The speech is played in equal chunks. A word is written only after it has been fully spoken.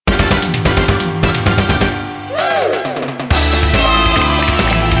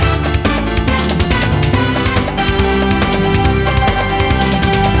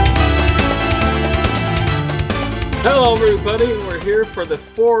for the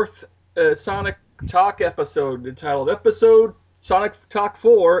fourth Sonic Talk episode entitled Episode Sonic Talk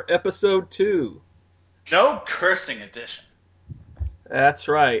 4, Episode 2. No cursing edition. That's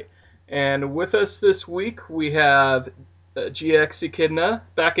right. And with us this week, we have GX Echidna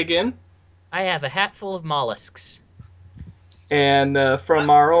back again. I have a hat full of mollusks. And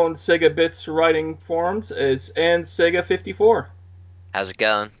from our own Sega Bits writing forums, it's and Sega54. How's it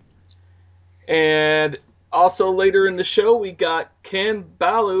going? And also later in the show, we got Ken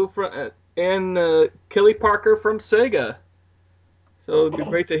Balu and Kelly Parker from Sega. So it'd be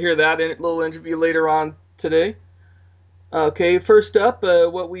great to hear that in a little interview later on today. Okay, first up,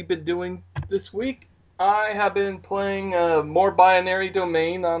 what we've been doing this week. I have been playing more Binary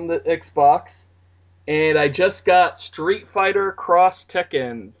Domain on the Xbox, and I just got Street Fighter Cross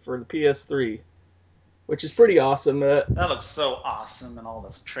Tekken for the PS3, which is pretty awesome. That looks so awesome in all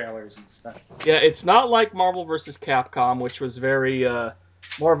those trailers and stuff. Yeah, it's not like Marvel vs. Capcom, which was very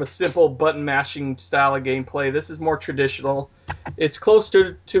more of a simple button mashing style of gameplay. This is more traditional. It's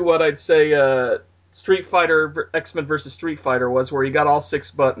closer to what I'd say Street Fighter X-Men vs. Street Fighter was, where you got all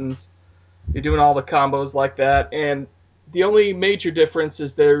 6 buttons. You're doing all the combos like that, and the only major difference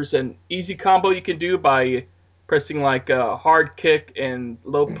is there's an easy combo you can do by pressing like a hard kick and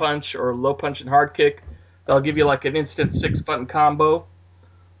low punch, or low punch and hard kick. That'll give you like an instant 6-button combo.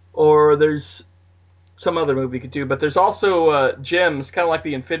 Or there's some other move you could do, but there's also gems, kind of like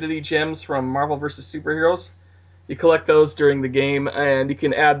the Infinity Gems from Marvel vs. Superheroes. You collect those during the game, and you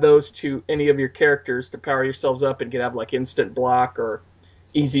can add those to any of your characters to power yourselves up, and you can have like instant block or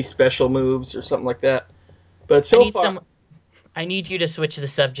easy special moves or something like that. But so far, I need you to switch the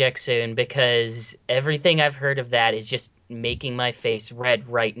subject soon, because everything I've heard of that is just making my face red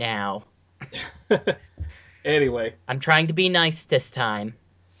right now. Anyway. I'm trying to be nice this time.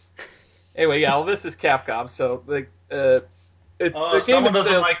 Anyway, yeah, well, this is Capcom, so the someone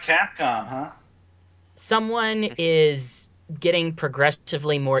doesn't like Capcom, huh? Someone is getting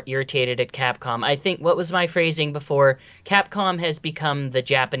progressively more irritated at Capcom. I think, what was my phrasing before? Capcom has become the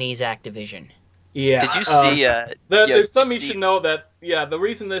Japanese Activision. Yeah. Did you see? There's some you should know that. Yeah, the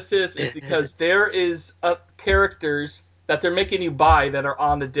reason this is because there is characters that they're making you buy that are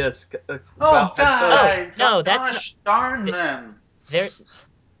on the disc. Gosh darn them!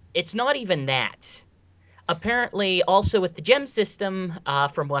 It's not even that. Apparently, also with the gem system,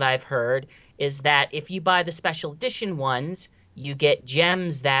 from what I've heard, is that if you buy the special edition ones, you get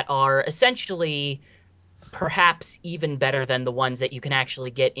gems that are essentially perhaps even better than the ones that you can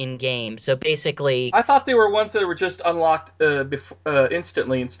actually get in-game. So basically... I thought they were ones that were just unlocked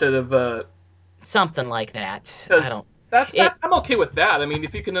instantly instead of... something like that. I'm okay with that. I mean,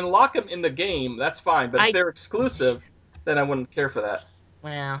 if you can unlock them in the game, that's fine. But if they're exclusive, then I wouldn't care for that.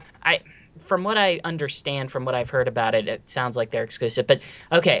 Well, from what I understand, from what I've heard about it, it sounds like they're exclusive. But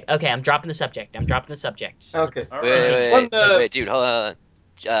okay, I'm dropping the subject. Okay. Wait, dude, hold on.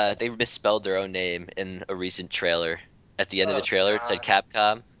 They misspelled their own name in a recent trailer. At the end of the trailer, it said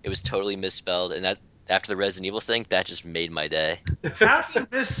Capcom. It was totally misspelled, and that after the Resident Evil thing, that just made my day. How do you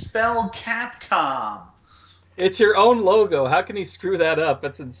misspell Capcom? It's your own logo. How can you screw that up?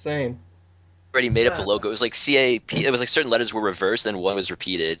 That's insane. Already made up the logo. It was like CAP. It was like certain letters were reversed and one was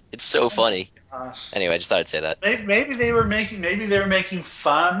repeated. It's so funny. Anyway, I just thought I'd say that. Maybe they were making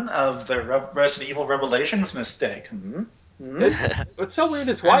fun of the Resident Evil Revelations mistake. What's so weird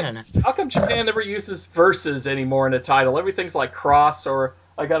is how come Japan never uses verses anymore in a title? Everything's like cross, or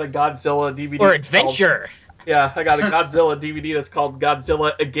I got a Godzilla DVD. Or adventure. I got a Godzilla DVD that's called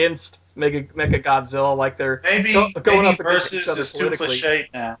Godzilla Against Mega Godzilla. Like they're going up against each other is too cliche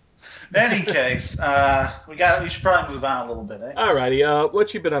now. In any case, we should probably move on a little bit. Alrighty,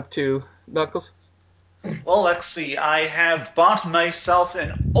 what you been up to, Knuckles? Well, let's see. I have bought myself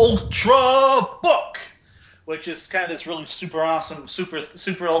an Ultra Book, which is kind of this really super awesome,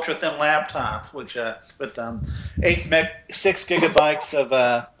 super ultra thin laptop, which with 6 gigabytes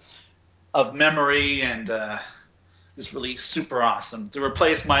of memory and is really super awesome to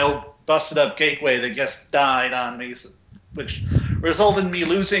replace my old busted up Gateway that just died on me, which resulted in me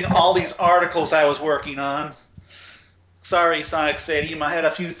losing all these articles I was working on. Sorry, Sonic Stadium. I had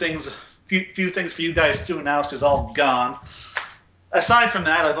a few things for you guys to announce. Is all gone. Aside from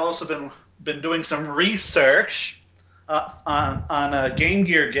that, I've also been doing some research on Game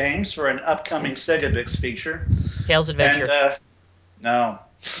Gear games for an upcoming Sega Bix feature. Tails Adventure. And, no.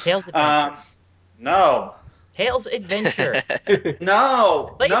 Tails Adventure. No. Tails Adventure.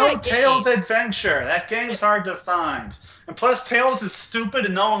 No Tails Adventure. That game's hard to find. And plus, Tails is stupid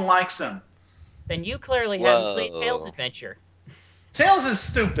and no one likes him. Then you clearly haven't played Tails Adventure. Tails is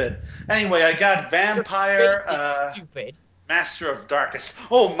stupid. Anyway, I got Vampire. Your face is stupid. Master of Darkness.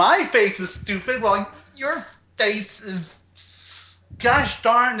 Oh, my face is stupid. Well, your face is... Gosh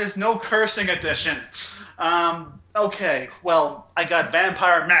darn, there's no cursing edition. Okay, well, I got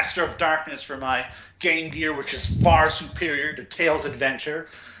Vampire Master of Darkness for my Game Gear, which is far superior to Tails Adventure.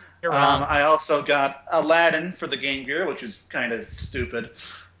 You're wrong. I also got Aladdin for the Game Gear, which is kind of stupid.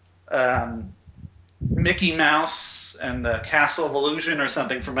 Mickey Mouse and the Castle of Illusion or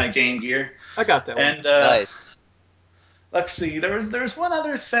something for my Game Gear. I got that one. And Nice. let's see, there's one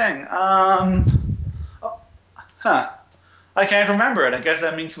other thing. I can't remember it. I guess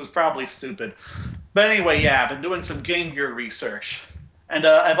that means it was probably stupid. But anyway, yeah, I've been doing some Game Gear research. And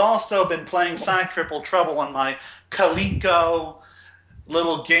I've also been playing Sonic Triple Trouble on my Coleco,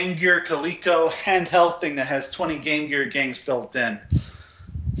 little Game Gear Coleco handheld thing that has 20 Game Gear games built in.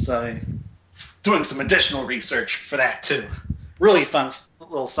 So, doing some additional research for that, too. Really fun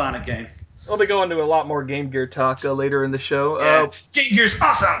little Sonic game. We'll be going to a lot more Game Gear talk later in the show. Yeah, Game Gear's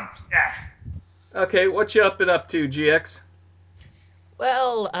awesome! Yeah. Okay, what you been up to, GX?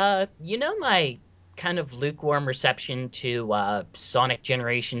 Well, my kind of lukewarm reception to Sonic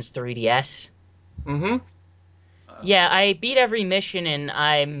Generations 3DS? Mm-hmm. Yeah, I beat every mission and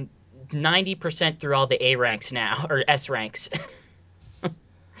I'm 90% through all the A ranks now, or S ranks.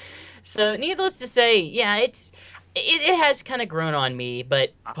 So, needless to say, yeah, it has kind of grown on me,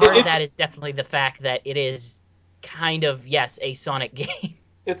 but part of that is definitely the fact that it is kind of, yes, a Sonic game.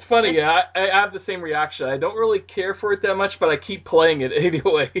 It's funny, yeah, I have the same reaction. I don't really care for it that much, but I keep playing it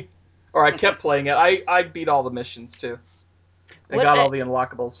anyway. Or I kept playing it. I beat all the missions, too. I got all the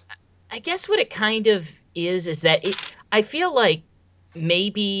unlockables. I guess what it kind of is that I feel like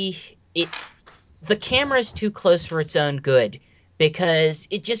maybe the camera is too close for its own good, because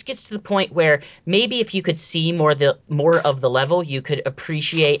it just gets to the point where maybe if you could see more of the level, you could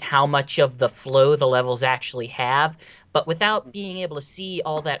appreciate how much of the flow the levels actually have. But without being able to see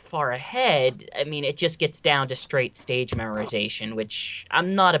all that far ahead, I mean, it just gets down to straight stage memorization, which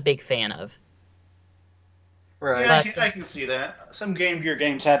I'm not a big fan of. Right. Yeah, But I can see that. Some Game Gear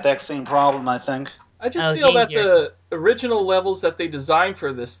games had that same problem, I think. I just Oh, feel Game that Gear. the original levels that they designed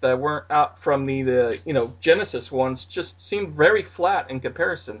for this that weren't out from the Genesis ones just seemed very flat in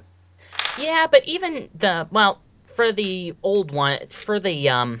comparison. Yeah, but even for the old one, for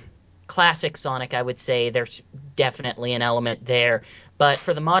the classic Sonic, I would say there's definitely an element there. But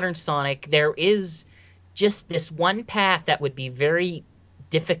for the modern Sonic, there is just this one path that would be very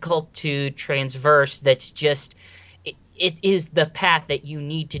difficult to transverse. That's just it is the path that you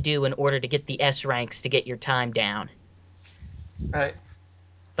need to do in order to get the S ranks to get your time down. Right.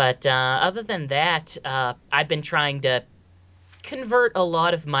 But other than that, I've been trying to convert a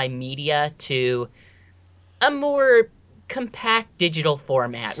lot of my media to a more compact digital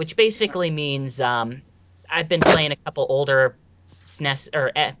format, which basically means I've been playing a couple older SNES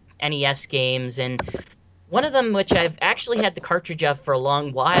or NES games, and one of them, which I've actually had the cartridge of for a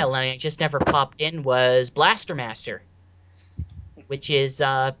long while, and I just never popped in, was Blaster Master, which is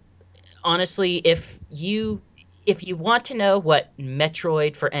honestly, if you want to know what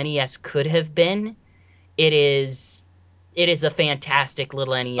Metroid for NES could have been, it is it is a fantastic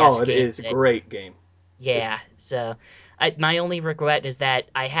little NES Oh, it game is a that, great game. yeah, so my only regret is that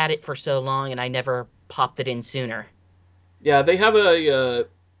I had it for so long and I never popped it in sooner. Yeah, they have a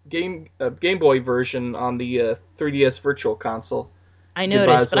Game Boy version on the 3DS Virtual Console. I You can buy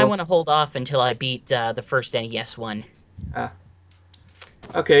noticed, as but I well. want to hold off until I beat the first NES one. Ah.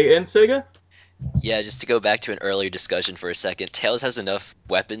 Okay, and Sega? Yeah, just to go back to an earlier discussion for a second, Tails has enough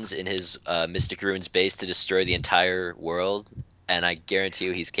weapons in his Mystic Ruins base to destroy the entire world, and I guarantee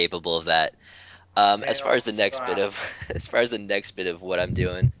you he's capable of that. As far as Tails the next bit of, sucks. as far as the next bit of what I'm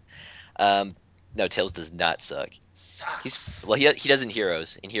doing, um, no, Tails does not suck. Sucks. He does in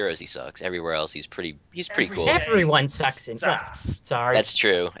Heroes. In Heroes he sucks. Everywhere else he's pretty Every cool. game Everyone sucks in. Well, sucks. sorry, That's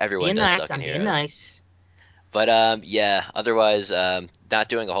true. Everyone being does nice. suck in I'm being Heroes. nice. But yeah. Otherwise, not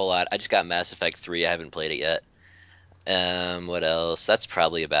doing a whole lot. I just got Mass Effect 3. I haven't played it yet. What else? That's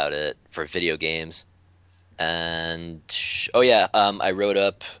probably about it for video games. And oh yeah, I wrote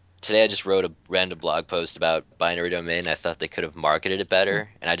up today. I just wrote a random blog post about binary domain. I thought they could have marketed it better,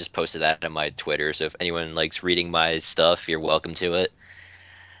 and I just posted that on my Twitter. So if anyone likes reading my stuff, you're welcome to it.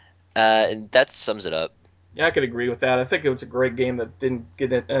 And that sums it up. Yeah, I could agree with that. I think it was a great game that didn't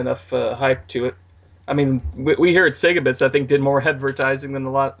get enough hype to it. I mean, we here at Sega Bits, I think, did more advertising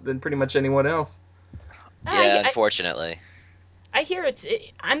than pretty much anyone else. Yeah, I unfortunately. I hear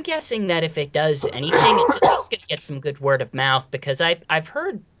I'm guessing that if it does anything, it's at least going to get some good word of mouth, because I've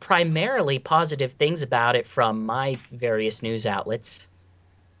heard primarily positive things about it from my various news outlets.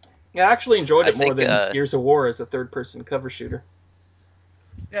 Yeah, I actually enjoyed I it more think than Gears of War as a third-person cover shooter.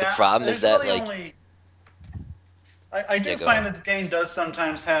 the Yeah, problem is there's that really like only. I yeah, do go find ahead. that the game does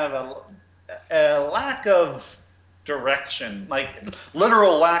sometimes have a lack of direction, like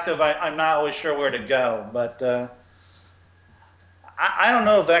literal lack of. I'm not always sure where to go, but I don't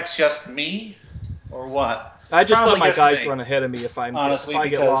know if that's just me or what. I It's just let probably my just guys me, run ahead of me if honestly, I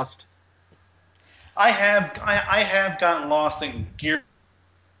get because lost. I have gotten lost in gear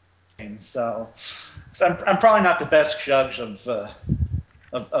games, so I'm probably not the best judge of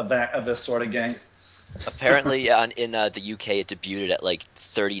this sort of game. Apparently, in the UK, it debuted at like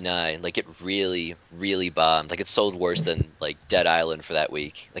 39. Like it really, really bombed. Like it sold worse than like Dead Island for that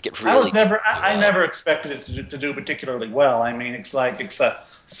week. Like it really did really I well. never expected it to do particularly well. I mean, it's a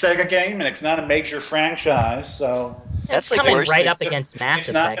Sega game and it's not a major franchise, so It's That's like coming worse right than up against Mass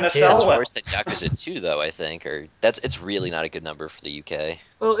it's not Effect going to too. sell that's well. worse than Yakuza 2 though, I think. Or it's really not a good number for the UK.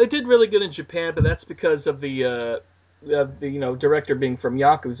 Well, it did really good in Japan, but that's because of the director being from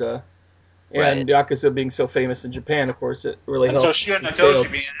Yakuza, Right. and Yakuza being so famous in Japan. Of course, it really And helped Toshio with Nagoshi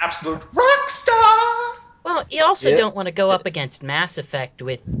sales. being an absolute rock star. Well, you also Yeah, don't want to go up against Mass Effect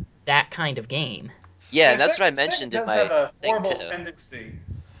with that kind of game. Yeah, Yeah, and that's what I Sega mentioned in does have my a thing horrible too. tendency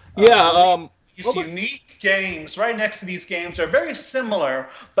yeah. of releasing these Well, look, unique games right next to these games that are very similar,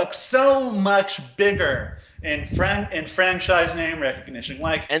 but so much bigger in franchise name recognition.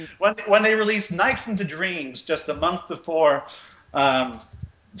 Like And when they released Nights into Dreams just a month before um,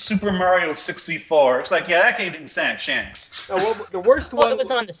 Super Mario 64, it's like, yeah, that game didn't stand a chance. well, the worst Well, it one,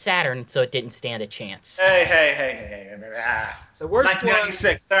 was on the Saturn, so it didn't stand a chance. Hey. the worst one,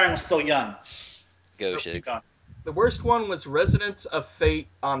 1996, Saturn was still young. go Keep Shigs. going. the worst one was Resonance of Fate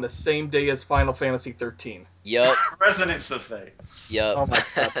on the same day as Final Fantasy 13. Yup. Resonance of Fate. Yup. Oh my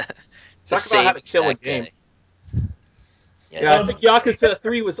god! The Talk about how same to kill a exact game. day. Yeah, Yeah, I dude. think Yakuza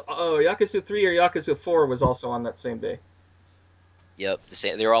 3 was Yakuza 3 or Yakuza 4 was also on that same day. Yep. The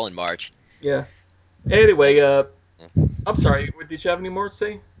same. They were all in March. Yeah. Like, Anyway, yeah. I'm sorry. Did you have any more to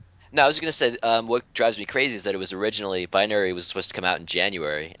say? No, I was gonna say, what drives me crazy is that it was originally Binary was supposed to come out in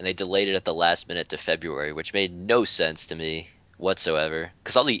January, and they delayed it at the last minute to February, which made no sense to me whatsoever.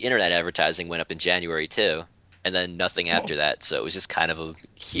 Because all the internet advertising went up in January too, and then nothing after that, so it was just kind of a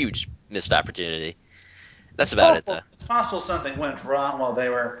huge missed opportunity. That's about it, though. It's possible something went wrong while they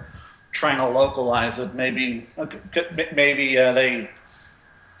were trying to localize it. Maybe they.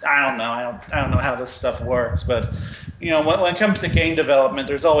 I don't know. I don't know how this stuff works, but when it comes to game development,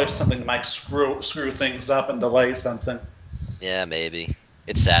 there's always something that might screw things up and delay something. Yeah, maybe.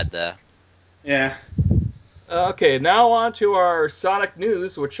 It's sad though. Yeah. Okay, now on to our Sonic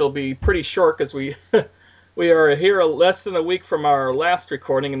news, which will be pretty short because we we are here less than a week from our last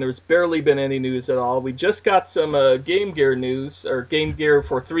recording, and there's barely been any news at all. We just got some Game Gear news, or Game Gear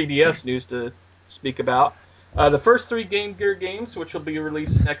for 3DS news to speak about. The first three Game Gear games, which will be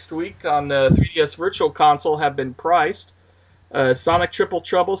released next week on the 3DS Virtual Console, have been priced. Sonic Triple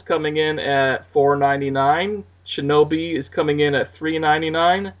Trouble's coming in at $4.99. Shinobi is coming in at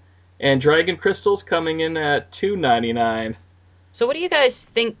 $3.99, and Dragon Crystal's coming in at $2.99. So, what do you guys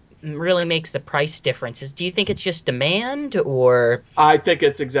think really makes the price differences? Do you think it's just demand, or I think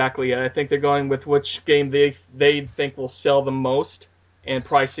it's exactly it. I think they're going with which game they think will sell the most and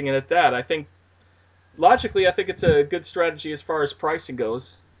pricing it at that. I think logically, I think it's a good strategy as far as pricing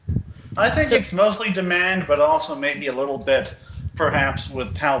goes. I think so? it's mostly demand, but also maybe a little bit, perhaps,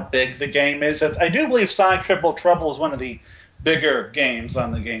 with how big the game is. I do believe Sonic Triple Trouble is one of the bigger games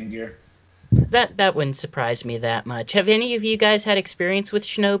on the Game Gear. That wouldn't surprise me that much. Have any of you guys had experience with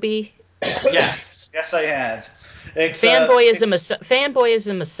Shinobi? Yes, I have.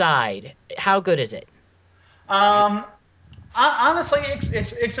 Fanboyism aside, how good is it? Um, honestly, it's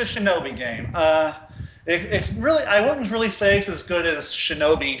a Shinobi game. It's really I wouldn't really say it's as good as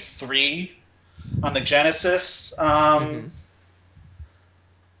Shinobi 3 on the Genesis. Hmm.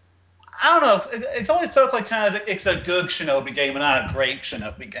 I don't know. It's always felt like it's a good Shinobi game and not a great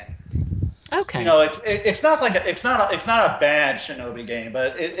Shinobi game. Okay. It's not a bad Shinobi game,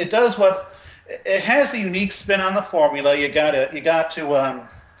 but it does what it has a unique spin on the formula. You got to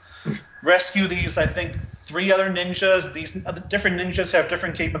rescue these, I think, three other ninjas. These other, different ninjas have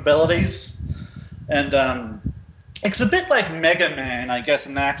different capabilities, and it's a bit like Mega Man, I guess,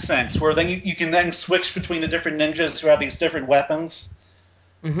 in that sense, where then you can then switch between the different ninjas who have these different weapons,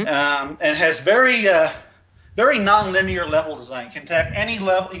 Hmm. and has very non-linear level design. You can attack any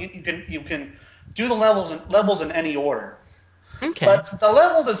level. You can do the levels in any order. Okay. But the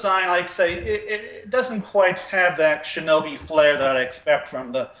level design, like say, it doesn't quite have that Shinobi flair that I expect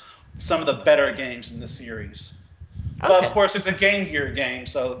from some of the better games in the series. But of Okay. course, it's a Game Gear game,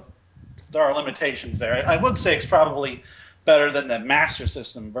 so there are limitations there. I would say it's probably better than the Master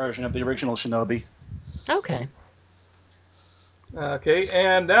System version of the original Shinobi. Okay. Okay,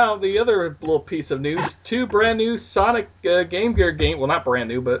 and now the other little piece of news: 2 brand new Sonic Game Gear well, not brand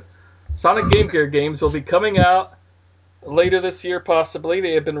new, but Sonic Game Gear games will be coming out later this year, possibly.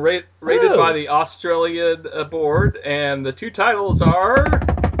 They have been rated by the Australian board, and the 2 titles are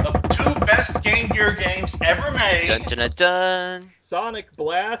The 2 best Game Gear games ever made. Dun, dun, dun, dun. Sonic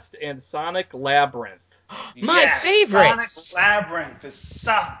Blast and Sonic Labyrinth. My favorites. Sonic Labyrinth is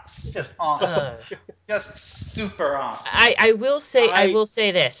just awesome. Just super awesome. I will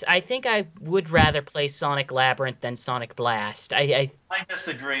say this. I think I would rather play Sonic Labyrinth than Sonic Blast. I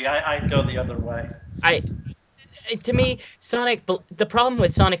disagree. I'd go the other way. To me, the problem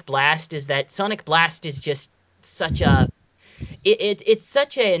with Sonic Blast is that Sonic Blast is just such a it's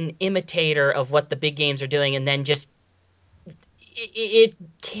such an imitator of what the big games are doing, and then just it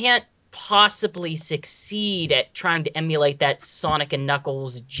can't possibly succeed at trying to emulate that Sonic and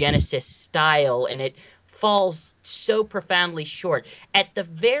Knuckles Genesis style, and it falls so profoundly short. At the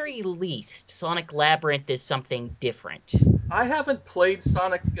very least, Sonic Labyrinth is something different. I haven't played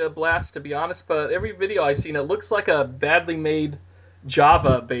Sonic Blast, to be honest, but every video I've seen, it looks like a badly made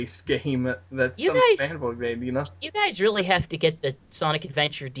Java-based game that some fanboy made, you know? You guys really have to get the Sonic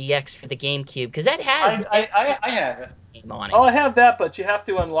Adventure DX for the GameCube, because that has I have it. On it. Oh, I have that, but you have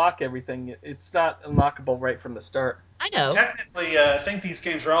to unlock everything. It's not unlockable right from the start. I know. Technically, I think these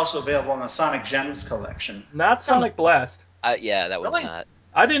games are also available in the Sonic Gems collection. Not Sonic Blast. Yeah, that one's not.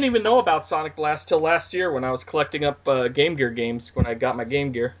 I didn't even know about Sonic Blast till last year when I was collecting up Game Gear games when I got my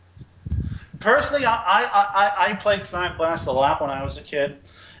Game Gear. Personally, I played Sonic Blast a lot when I was a kid.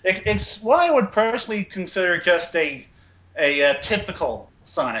 It's what I would personally consider just a typical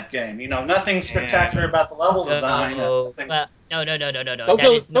Sonic game. You know, nothing spectacular about the level design. No.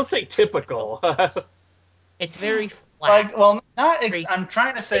 Don't say typical. It's very flat. Like, well, I'm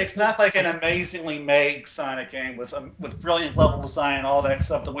trying to say it's not like an amazingly made Sonic game with brilliant level design and all that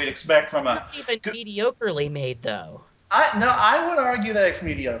stuff that we'd expect from It's not even mediocrely made, though. I would argue that it's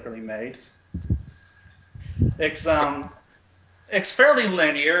mediocrely made. It's fairly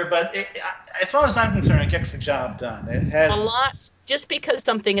linear, but as far as I'm concerned, it gets the job done. It has a lot. Just because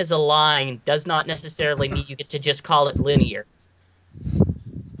something is a line does not necessarily mean you get to just call it linear.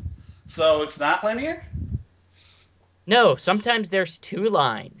 So it's not linear? No, sometimes there's 2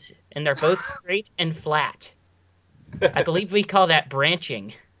 lines, and they're both straight and flat. I believe we call that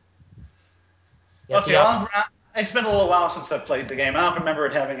branching. Okay, it's been a little while since I've played the game. I don't remember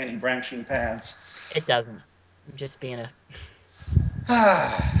it having any branching paths. It doesn't. I'm just being a...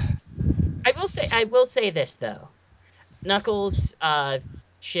 I will say this, though. Knuckles,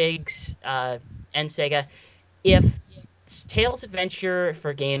 Shiggs, and Sega, if Tails Adventure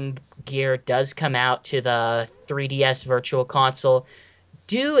for Game Gear does come out to the 3DS Virtual Console,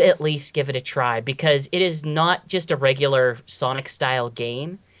 do at least give it a try, because it is not just a regular Sonic-style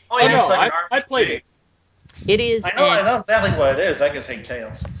game. Oh, yeah, it's like I played it. It is. I know exactly what it is. I just hate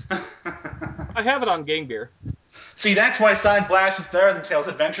Tails. I have it on Game Gear. See, that's why Sonic Blast is better than Tails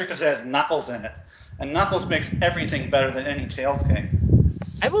Adventure, because it has Knuckles in it. And Knuckles makes everything better than any Tails game.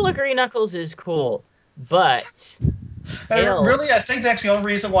 I will agree Knuckles is cool, but... Really, I think that's the only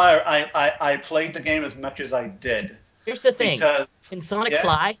reason why I played the game as much as I did. Here's the thing. Can Sonic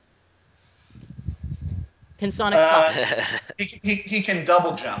fly? Can Sonic fly? He can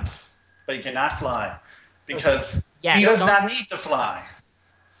double jump, but he cannot fly. Because he does not need to fly.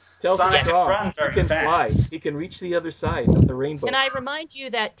 Tails Sonic can run very he can fast. fly. He can reach the other side of the rainbow. Can I remind you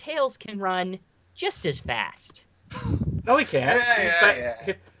that Tails can run just as fast? No, he can't.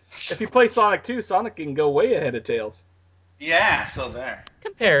 Yeah. If you play Sonic 2, Sonic can go way ahead of Tails. Yeah, so there.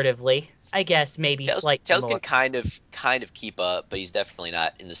 Comparatively, I guess maybe slightly Tails more. can kind of keep up, but he's definitely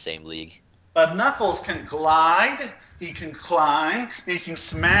not in the same league. But Knuckles can glide, he can climb, he can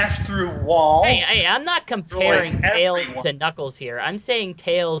smash through walls. Hey, I'm not comparing Tails to Knuckles here. I'm saying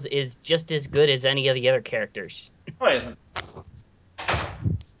Tails is just as good as any of the other characters. No, he isn't.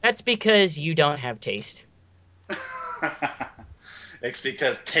 That's because you don't have taste. It's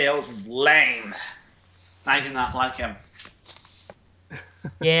because Tails is lame. I do not like him.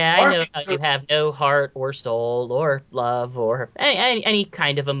 Yeah, I know how you have no heart or soul or love or any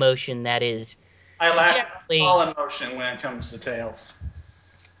kind of emotion that is. I lack all emotion when it comes to Tails.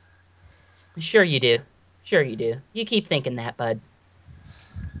 Sure you do. Sure you do. You keep thinking that, bud.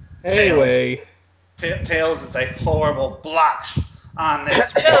 Anyway. Tails is a horrible blotch on this.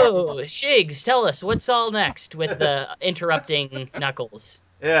 So, Shiggs, tell us, what's all next with the interrupting Knuckles?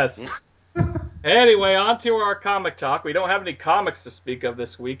 Yes. Anyway, on to our comic talk. We don't have any comics to speak of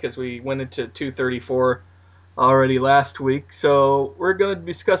this week as we went into 234 already last week. So we're going to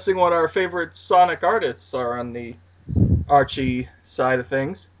be discussing what our favorite Sonic artists are on the Archie side of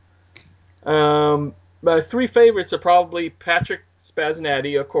things. My three favorites are probably Patrick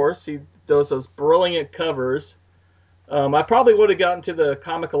Spaznati, of course. He does those brilliant covers. I probably would have gotten to the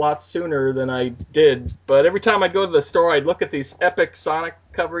comic a lot sooner than I did, but every time I'd go to the store, I'd look at these epic Sonic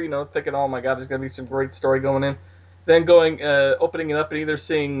cover, thinking, oh my god, there's going to be some great story going in. Then opening it up and either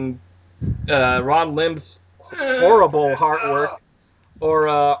seeing Ron Lim's horrible artwork, or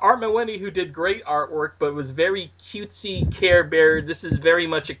Art Mawhinney, who did great artwork, but was very cutesy, Care Bear. This is very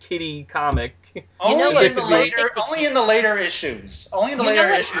much a kiddie comic. Only in the later issues. Only in the later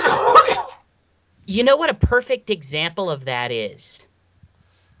issues. You know what a perfect example of that is?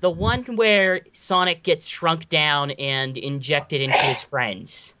 The one where Sonic gets shrunk down and injected into his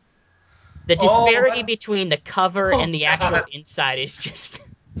friends. The disparity between the cover and the actual inside is just...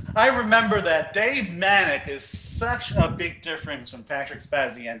 I remember that. Dave Manick is such a big difference from Patrick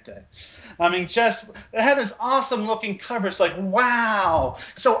Spaziante. I mean, they have this awesome-looking cover. It's like, wow,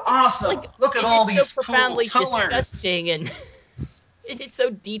 so awesome. Look at all these so profoundly cool colors. Disgusting, and it's so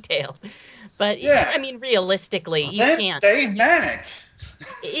detailed. But, yeah. I mean, realistically, you can't... Dave Manick.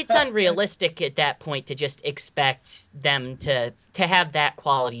 It's unrealistic at that point to just expect them to have that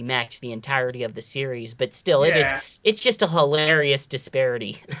quality match the entirety of the series, but still, it's just a hilarious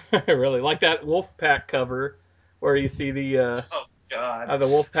disparity. I really like that Wolfpack cover where you see the oh god the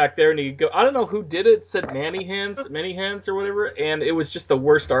Wolfpack there, and you go, I don't know who did it. It said Many Hands or whatever, and it was just the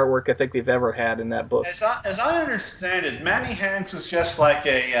worst artwork I think they've ever had in that book. As I understand it, Many Hands is just like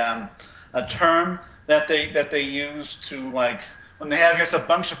a term that they use to, like, when they have just a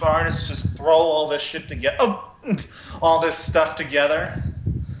bunch of artists just throw all this shit together, all this stuff together.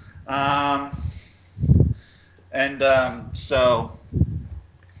 So.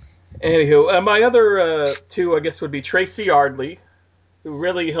 Anywho, my other two, I guess, would be Tracy Yardley, who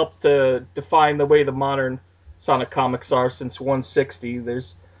really helped to define the way the modern Sonic comics are since 160.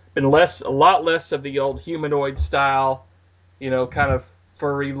 There's been a lot less of the old humanoid style, kind of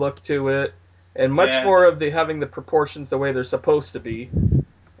furry look to it, and much more of having the proportions the way they're supposed to be.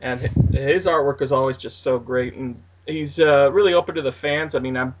 And his artwork is always just so great, and he's really open to the fans. I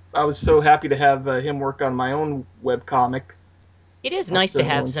mean, I was so happy to have him work on my own webcomic. It is nice to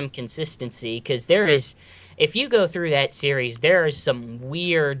have some consistency, because if you go through that series, there is some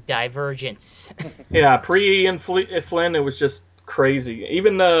weird divergence. Yeah, pre-Ian Flynn, it was just crazy.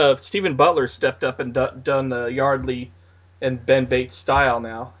 Even Stephen Butler stepped up and done Yardley and Ben Bates style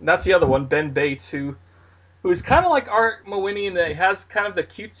now. And that's the other one, Ben Bates, who's kind of like Art Mawhinney in that he has kind of the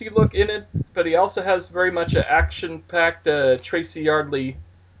cutesy look in it, but he also has very much an action-packed Tracy Yardley,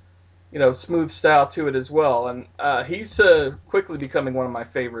 smooth style to it as well. And he's quickly becoming one of my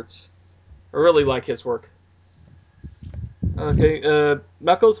favorites. I really like his work. Okay,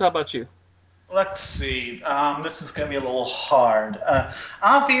 Knuckles, how about you? Let's see. This is going to be a little hard.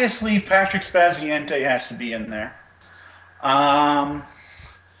 Obviously, Patrick Spaziante has to be in there.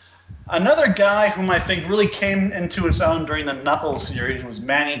 Another guy whom I think really came into his own during the Knuckles series was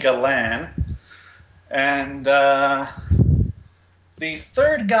Manny Galan. And the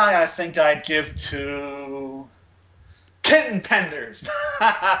third guy I think I'd give to Kitten Penders.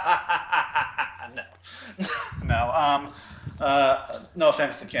 No. No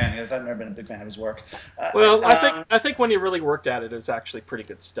offense to Ken, because I've never been a big fan of his work. Well, I think when he really worked at it, it's actually pretty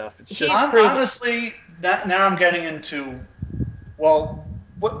good stuff. It's just honestly, now I'm getting into, well,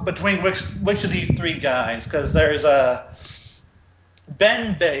 between which of these three guys, because there's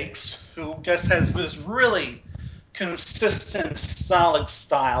Ben Bakes, who just has this really consistent, solid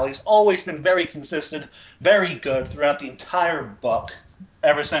style. He's always been very consistent, very good throughout the entire book,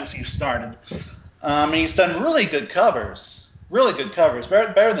 ever since he started. He's done really good covers,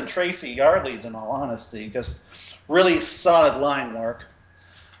 better than Tracy Yardley's, in all honesty. Just really solid line work.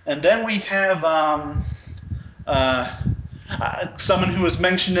 And then we have someone who was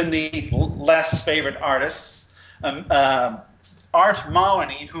mentioned in the last favorite artists, Art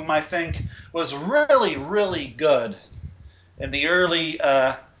Mawhinney, whom I think was really, really good in the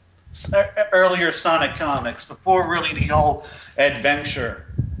earlier Sonic comics, before really the whole adventure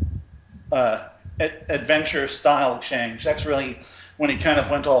style change. That's really when he kind of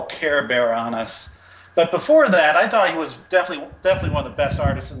went all Care Bear on us. But before that, I thought he was definitely one of the best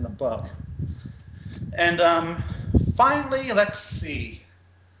artists in the book. And finally, let's see.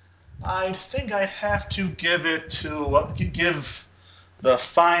 I think I'd have to give the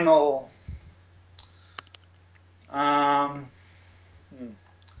final.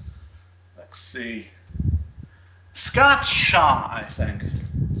 Let's let's see, Scott Shaw, I think.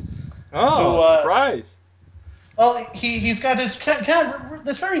 Oh, surprise! Well, he's got this kind of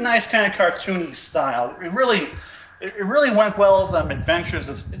this very nice kind of cartoony style. It really went well with Adventures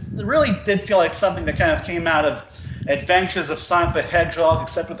of. It really did feel like something that kind of came out of Adventures of Sonic the Hedgehog,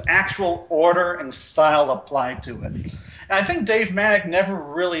 except with actual order and style applied to it. And I think Dave Manek never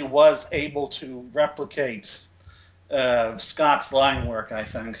really was able to replicate Scott's line work, I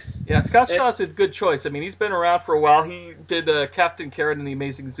think. Yeah, Scott Shaw's a good choice. I mean, he's been around for a while. He did Captain Carrot and the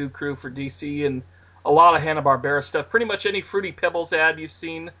Amazing Zoo Crew for DC and a lot of Hanna-Barbera stuff. Pretty much any Fruity Pebbles ad you've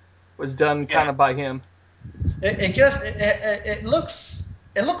seen was done kind of by him. It looks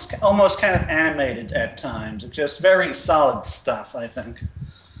almost kind of animated at times. It's just very solid stuff, I think.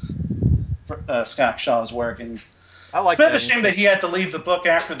 For, Scott Shaw's work, and I like it's a bit of a shame that he had to leave the book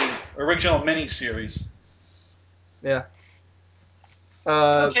after the original miniseries. Yeah.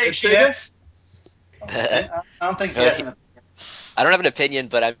 Okay, GX. I don't think he has an opinion. I don't have an opinion,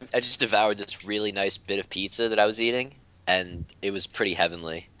 but I just devoured this really nice bit of pizza that I was eating, and it was pretty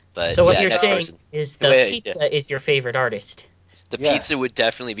heavenly. But so what yeah, you're next saying person. is the pizza is your favorite artist. The pizza would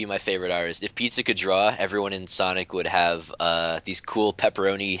definitely be my favorite artist. If pizza could draw, everyone in Sonic would have these cool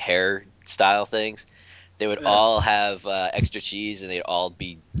pepperoni hair style things. They would all have extra cheese, and they'd all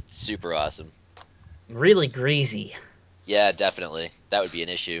be super awesome. Really greasy. Yeah, definitely. That would be an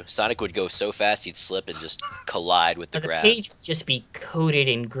issue. Sonic would go so fast he'd slip and just collide with the ground. The page would just be coated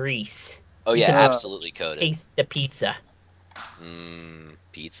in grease. Oh yeah, absolutely coated. Taste the pizza.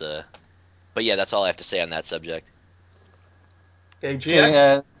 Pizza. But yeah, that's all I have to say on that subject. Okay,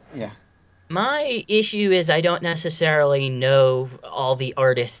 GX? Yeah. My issue is I don't necessarily know all the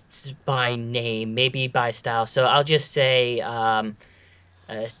artists by name, maybe by style. So I'll just say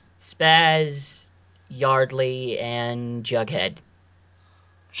Spaz, Yardley, and Jughead.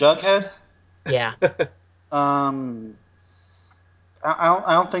 Jughead? Yeah. I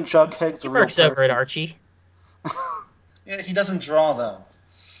don't think Jughead's He a real works person. over at Archie. Yeah, he doesn't draw though.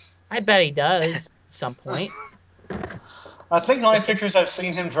 I bet he does at some point. I think the only pictures I've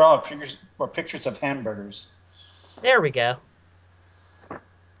seen him draw are pictures of hamburgers. There we go.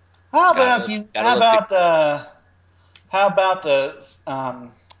 How about you? How about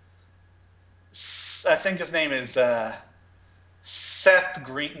I think his name is Seth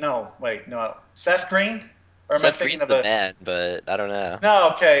Green. No, wait, no, Seth Green. Or am I Seth thinking Green's of the man, but I don't know. No,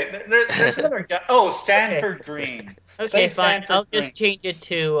 okay. There's another guy. Oh, Sanford Green. Okay, Say fine. Sanford I'll Green. just change it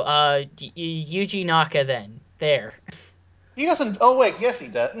to Yuji Naka then. There. He doesn't. Oh wait, yes he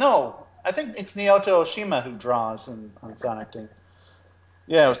does. No, I think it's Naoto Oshima who draws on Sonic Team.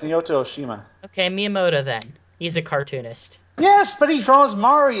 Yeah, it was Naoto Oshima. Okay, Miyamoto then. He's a cartoonist. Yes, but he draws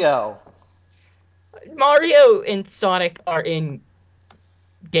Mario. Mario and Sonic are in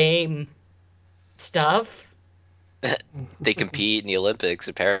game stuff. They compete in the Olympics,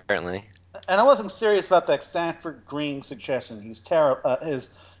 apparently. And I wasn't serious about that Sanford Green suggestion. He's terrible. His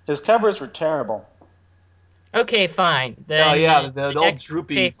covers were terrible. Okay, fine. Then, oh yeah, the old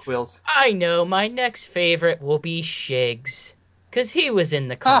droopy quills. I know. My next favorite will be Shiggs, because he was in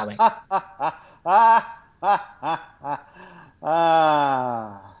the comic.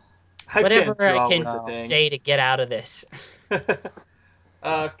 Whatever I can say to get out of this.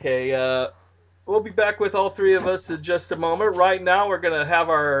 Okay, we'll be back with all three of us in just a moment. Right now, we're going to have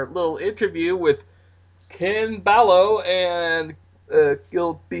our little interview with Ken Ballo, and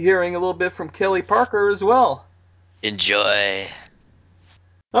you'll be hearing a little bit from Kelly Parker as well. Enjoy.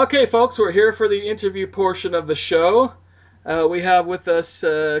 Okay, folks, we're here for the interview portion of the show. We have with us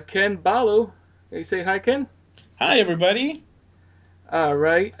Ken Ballo. Can you say hi, Ken? Hi, everybody. All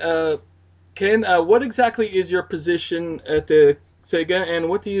right. Ken, what exactly is your position at the Sega, and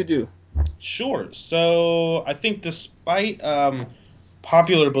what do you do? Sure. So I think despite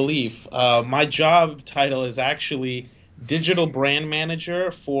popular belief, my job title is actually Digital Brand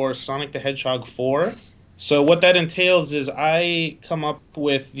Manager for Sonic the Hedgehog 4. So what that entails is I come up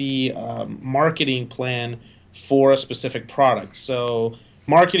with the marketing plan for a specific product. So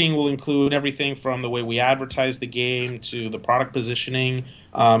marketing will include everything from the way we advertise the game to the product positioning.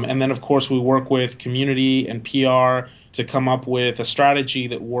 And then, of course, we work with community and PR to come up with a strategy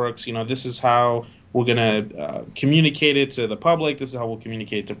that works. You know, this is how we're going to communicate it to the public. This is how we'll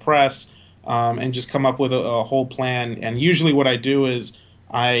communicate to press, and just come up with a whole plan. And usually what I do is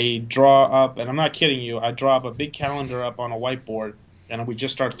I draw up, and I'm not kidding you, I draw up a big calendar up on a whiteboard, and we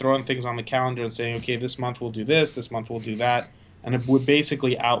just start throwing things on the calendar and saying, okay, this month we'll do this month we'll do that. And it would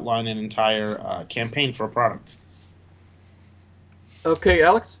basically outline an entire campaign for a product. Okay,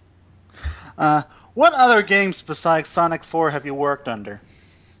 Alex? What other games besides Sonic 4 have you worked under?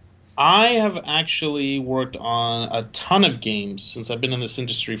 I have actually worked on a ton of games since I've been in this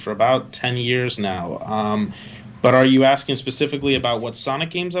industry for about 10 years now. But are you asking specifically about what Sonic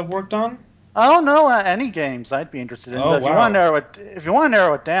games I've worked on? Oh no, any games I'd be interested in. Oh, But wow. if you want to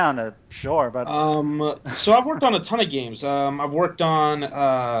narrow it down, sure. But So I've worked on a ton of games. I've worked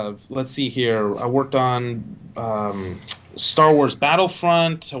on, let's see here. I worked on Star Wars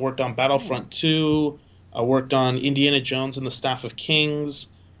Battlefront. I worked on Battlefront 2. I worked on Indiana Jones and the Staff of Kings.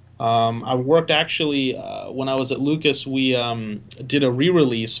 I worked actually when I was at Lucas. We did a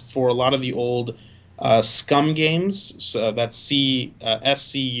re-release for a lot of the old Scum games. So that's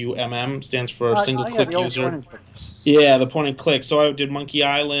SCUMM stands for Single yeah, the Click old point User. and clicks. Yeah, the point and click. So I did Monkey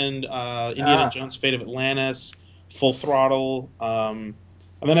Island, Indiana Ah, Jones: Fate of Atlantis, Full Throttle, and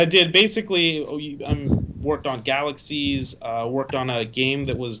then I did basically worked on Galaxies. Worked on a game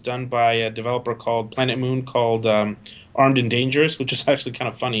that was done by a developer called Planet Moon called Armed and Dangerous, which is actually kind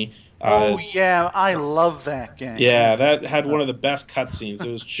of funny. Oh It's yeah, I love that game. Yeah, That's that good had one stuff. of the best cutscenes.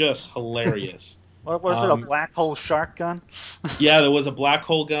 It was just hilarious. What was it? A Um, black hole shark gun? yeah, there was a black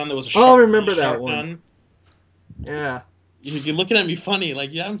hole gun. There was a oh, I shark, little remember that shark one. gun. Yeah. You're looking at me funny,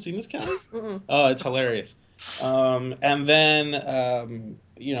 like you haven't seen this, Kelly? Mm-mm. Oh, it's hilarious. And then,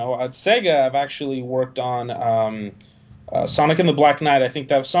 at Sega, I've actually worked on Sonic and the Black Knight. I think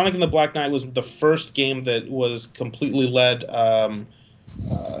that Sonic and the Black Knight was the first game that was completely led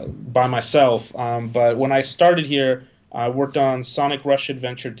by myself. But when I started here, I worked on Sonic Rush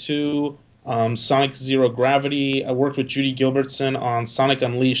Adventure 2, Sonic Zero Gravity. I worked with Judy Gilbertson on Sonic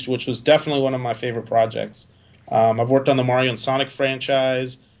Unleashed, which was definitely one of my favorite projects. I've worked on the Mario and Sonic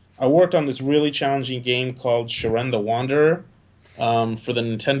franchise. I worked on this really challenging game called Shiren the Wanderer for the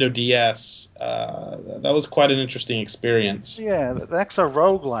Nintendo DS. That was quite an interesting experience. Yeah, that's a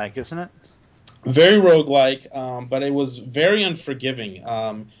roguelike, isn't it? Very roguelike, but it was very unforgiving.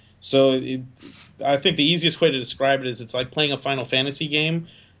 I think the easiest way to describe it is it's like playing a Final Fantasy game,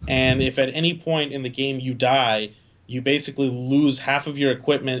 and if at any point in the game you die, you basically lose half of your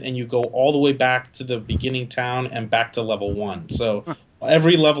equipment and you go all the way back to the beginning town and back to level one. So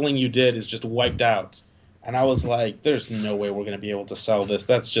every leveling you did is just wiped out. And I was like, there's no way we're going to be able to sell this.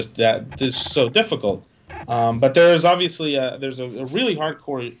 This is so difficult. But there's obviously a really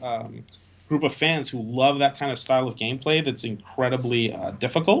hardcore group of fans who love that kind of style of gameplay that's incredibly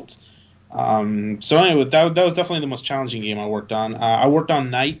difficult. So anyway, that was definitely the most challenging game I worked on. I worked on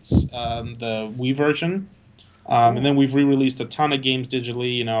Knights, the Wii version, and then we've re-released a ton of games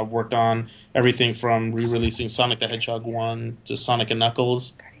digitally. I've worked on everything from re-releasing Sonic the Hedgehog 1 to Sonic and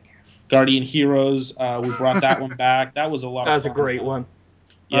Knuckles. Guardian Heroes, we brought that one back. That was a lot That of was a fun. great one.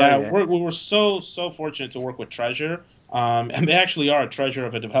 Oh Yeah, yeah. we were so fortunate to work with Treasure, and they actually are a treasure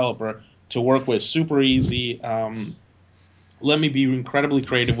of a developer to work with. Super easy. Let me be incredibly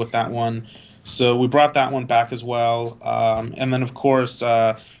creative with that one. So we brought that one back as well. And then, of course,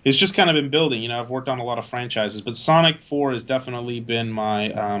 it's just kind of been building. I've worked on a lot of franchises, but Sonic 4 has definitely been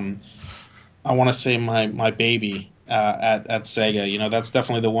I want to say my baby at Sega. That's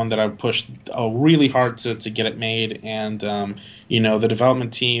definitely the one that I've pushed really hard to get it made. And, the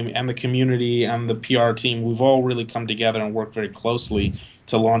development team and the community and the PR team, we've all really come together and worked very closely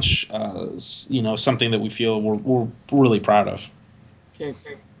to launch, something that we feel we're really proud of. Okay.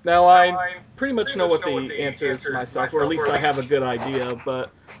 Now, I pretty much know what the answer is myself, or at least I have a good idea,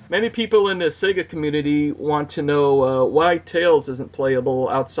 but many people in the Sega community want to know why Tails isn't playable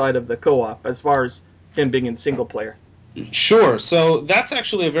outside of the co op, as far as him being in single player. Sure. So that's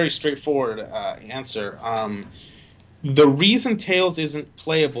actually a very straightforward answer. The reason Tails isn't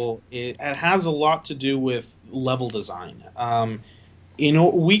playable, it has a lot to do with level design. In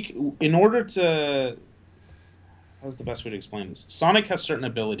order to, how's the best way to explain this? Sonic has certain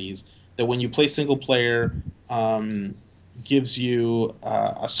abilities that when you play single player, um, gives you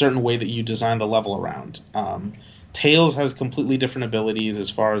a certain way that you design the level around. Tails has completely different abilities as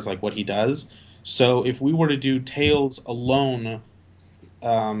far as like what he does. So if we were to do Tails alone,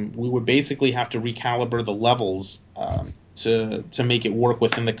 we would basically have to recalibrate the levels to make it work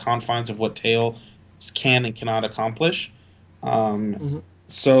within the confines of what Tails can and cannot accomplish. Um, Mm-hmm.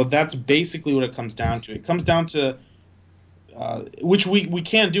 so that's basically what it comes down to. It comes down to which we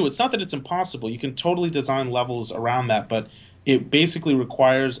can do. It's not that it's impossible. You can totally design levels around that, but it basically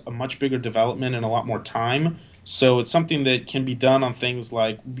requires a much bigger development and a lot more time. So it's something that can be done on things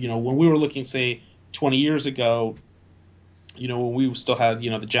like when we were looking, say, 20 years ago, when we still had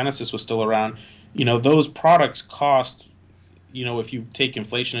the Genesis was still around. Those products cost if you take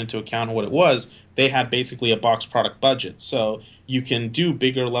inflation into account and what it was, they had basically a box product budget. So you can do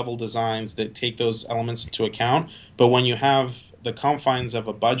bigger level designs that take those elements into account. But when you have the confines of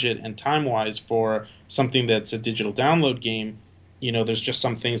a budget and time-wise for something that's a digital download game, there's just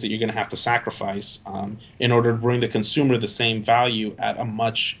some things that you're going to have to sacrifice in order to bring the consumer the same value at a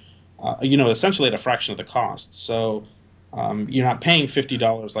much, essentially at a fraction of the cost. So you're not paying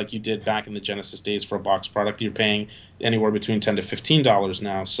 $50 like you did back in the Genesis days for a box product. You're paying anywhere between $10 to $15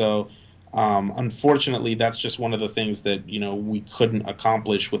 now. So unfortunately, that's just one of the things that we couldn't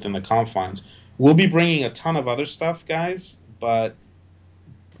accomplish within the confines. We'll be bringing a ton of other stuff, guys, but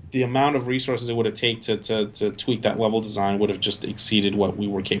the amount of resources it would have taken to tweak that level design would have just exceeded what we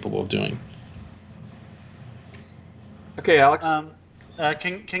were capable of doing. Okay, Alex.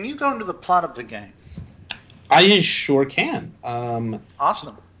 Can you go into the plot of the game? I sure can.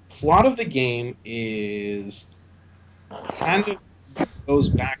 Awesome. Plot of the game is kind of goes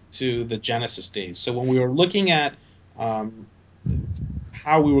back to the Genesis days. So when we were looking at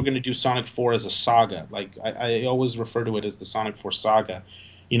how we were going to do Sonic 4 as a saga, like I always refer to it as the Sonic 4 saga,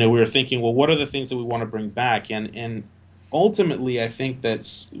 we were thinking, well, what are the things that we want to bring back? And ultimately, I think that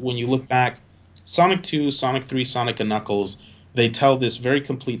when you look back, Sonic 2, Sonic 3, Sonic and Knuckles, they tell this very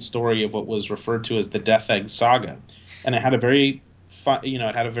complete story of what was referred to as the Death Egg Saga, and it had a very,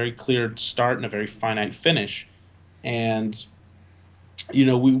 clear start and a very finite finish, and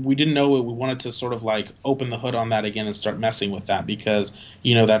we didn't know it. We wanted to sort of like open the hood on that again and start messing with that because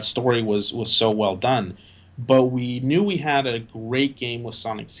that story was so well done. But we knew we had a great game with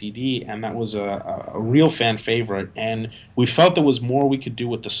Sonic CD, and that was a real fan favorite. And we felt there was more we could do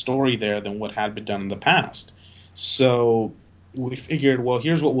with the story there than what had been done in the past. So we figured, well,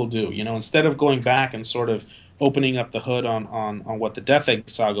 here's what we'll do. Instead of going back and sort of opening up the hood on what the Death Egg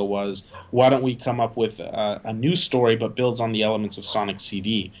Saga was, why don't we come up with a new story but builds on the elements of Sonic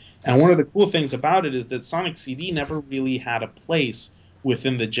CD? And one of the cool things about it is that Sonic CD never really had a place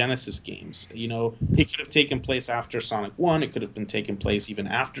within the Genesis games. It could have taken place after Sonic 1. It could have been taken place even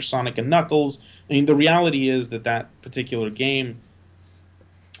after Sonic and Knuckles. I mean, the reality is that particular game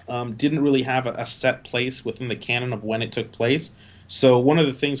didn't really have a set place within the canon of when it took place. So one of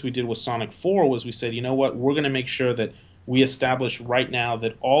the things we did with Sonic 4 was we said, you know what, we're going to make sure that we establish right now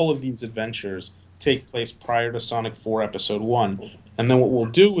that all of these adventures take place prior to Sonic 4 Episode 1. And then what we'll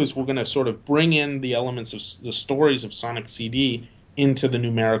do is we're going to sort of bring in the elements of the stories of Sonic CD into the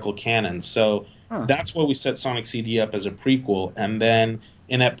numerical canon. So that's why we set Sonic CD up as a prequel. And then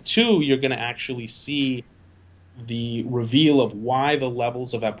in Ep 2, you're going to actually see the reveal of why the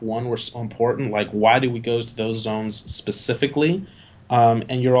levels of Ep 1 were so important, like why do we go to those zones specifically.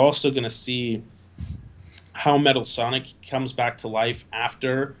 And you're also going to see how Metal Sonic comes back to life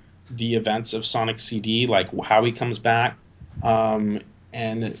after the events of Sonic CD, like how he comes back. And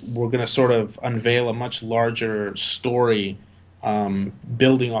we're going to sort of unveil a much larger story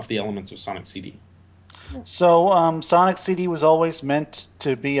building off the elements of Sonic CD. So Sonic CD was always meant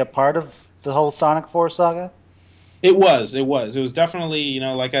to be a part of the whole Sonic 4 saga? It was definitely,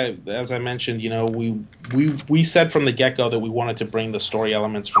 as I mentioned, we said from the get-go that we wanted to bring the story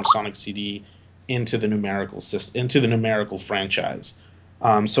elements from Sonic CD into the numerical franchise.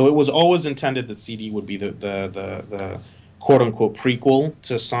 So it was always intended that CD would be the quote unquote prequel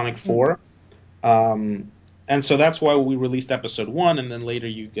to Sonic 4. And so that's why we released Episode 1, and then later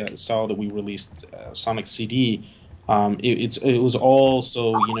you guys saw that we released Sonic CD. It was all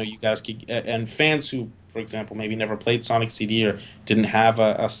so you guys could, and fans who, for example, maybe never played Sonic CD or didn't have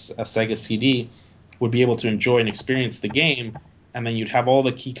a Sega CD would be able to enjoy and experience the game, and then you'd have all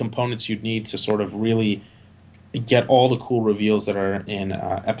the key components you'd need to sort of really get all the cool reveals that are in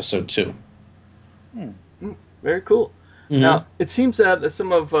Episode 2. Very cool. Mm-hmm. Now, it seems that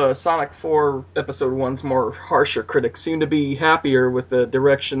some of Sonic 4 Episode 1's more harsher critics seem to be happier with the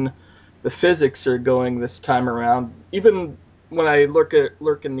direction the physics are going this time around. Even when I lurk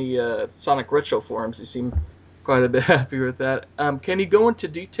in the Sonic Retro forums, they seem quite a bit happier with that. Can you go into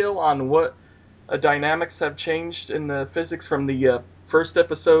detail on what dynamics have changed in the physics from the first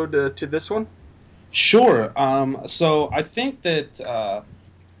episode to this one? Sure. So I think that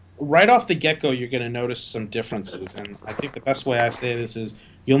right off the get-go, you're going to notice some differences. And I think the best way I say this is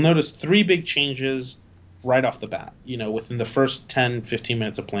you'll notice three big changes right off the bat, within the first 10, 15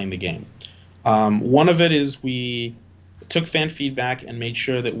 minutes of playing the game. One of it is we took fan feedback and made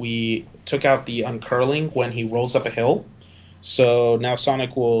sure that we took out the uncurling when he rolls up a hill. So now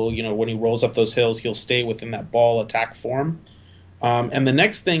Sonic will, when he rolls up those hills, he'll stay within that ball attack form. And the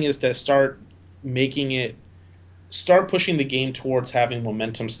next thing is to start pushing the game towards having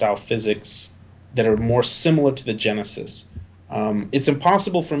momentum style physics that are more similar to the Genesis. It's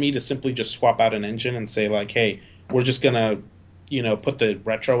impossible for me to simply just swap out an engine and say like, hey, we're just gonna, put the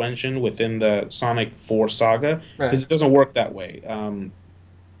retro engine within the Sonic 4 saga, because it doesn't work that way.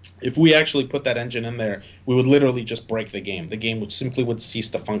 If we actually put that engine in there, we would literally just break the game. The game would cease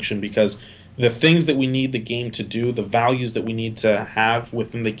to function, because the things that we need the game to do, the values that we need to have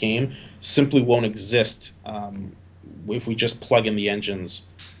within the game, simply won't exist if we just plug in the engines,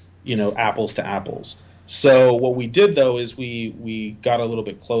 apples to apples. So what we did though is we got a little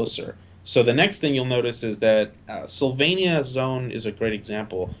bit closer. So the next thing you'll notice is that Sylvania Zone is a great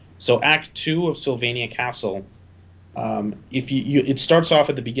example. So Act 2 of Sylvania Castle, if it starts off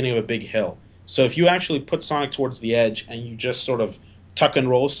at the beginning of a big hill. So if you actually put Sonic towards the edge and you just sort of tuck and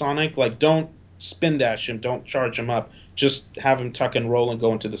roll Sonic, like don't spin dash him, don't charge him up, just have him tuck and roll and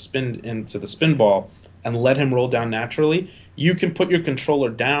go into the spin ball and let him roll down naturally. You can put your controller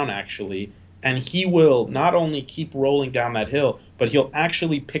down actually, and he will not only keep rolling down that hill, but he'll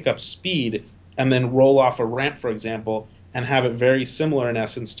actually pick up speed and then roll off a ramp, for example, and have it very similar in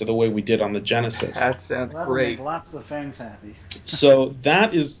essence to the way we did on the Genesis. That sounds That'll great. make lots of fans happy. So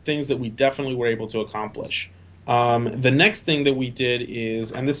that is things that we definitely were able to accomplish. The next thing that we did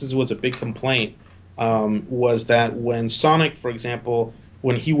is, and was a big complaint, was that when Sonic, for example,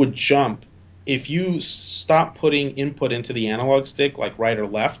 when he would jump, if you stop putting input into the analog stick, like right or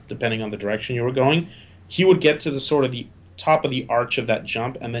left, depending on the direction you were going, he would get to the sort of the top of the arch of that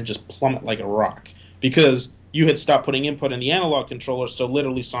jump and then just plummet like a rock, because you had stopped putting input in the analog controller, so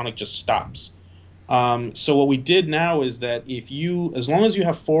literally Sonic just stops. So what we did now is that as long as you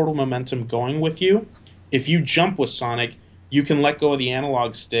have forward momentum going with you, if you jump with Sonic, you can let go of the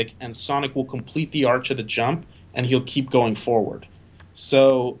analog stick and Sonic will complete the arch of the jump and he'll keep going forward.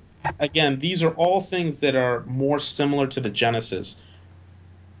 So again, these are all things that are more similar to the Genesis.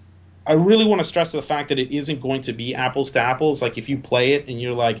 I really want to stress the fact that it isn't going to be apples to apples. Like if you play it and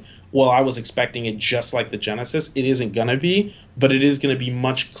you're like, well, I was expecting it just like the Genesis, it isn't going to be, but it is going to be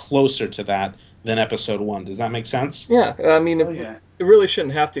much closer to that than Episode 1. Does that make sense? Yeah, I mean, Yeah. it really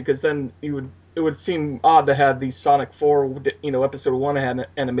shouldn't have to, because then it would seem odd to have these Sonic 4, Episode 1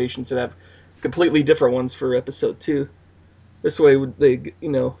 animations that have completely different ones for Episode 2. This way, they,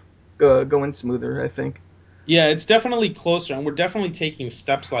 go in smoother, I think. Yeah, it's definitely closer, and we're definitely taking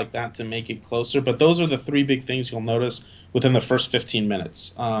steps like that to make it closer. But those are the three big things you'll notice within the first 15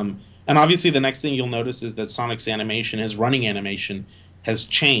 minutes. And obviously, the next thing you'll notice is that Sonic's animation, his running animation, has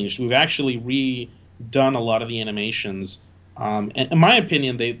changed. We've actually redone a lot of the animations. And in my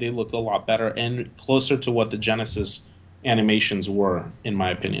opinion, they look a lot better and closer to what the Genesis animations were, in my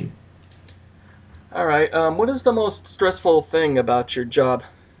opinion. All right, what is the most stressful thing about your job?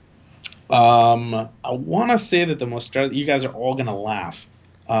 I want to say that you guys are all gonna laugh,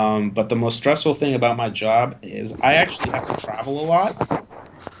 but the most stressful thing about my job is I actually have to travel a lot,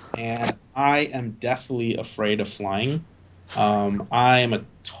 and I am deathly afraid of flying. I am a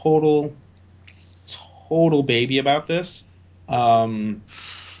total baby about this. Um,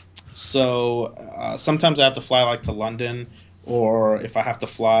 so sometimes I have to fly like to London, or if I have to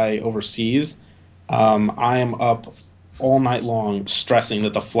fly overseas, I am up all night long stressing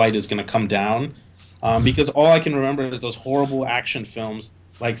that the flight is going to come down, because all I can remember is those horrible action films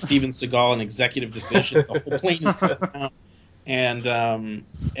like Steven Seagal and Executive Decision. The whole plane is coming down,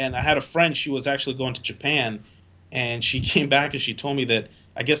 and I had a friend. She was actually going to Japan, and she came back and she told me that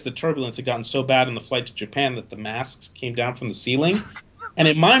I guess the turbulence had gotten so bad on the flight to Japan that the masks came down from the ceiling. And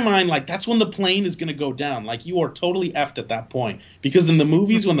in my mind, like that's when the plane is going to go down. Like you are totally effed at that point, because in the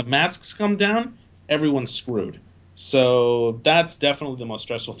movies when the masks come down, everyone's screwed. So that's definitely the most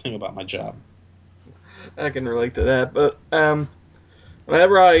stressful thing about my job. I can relate to that, but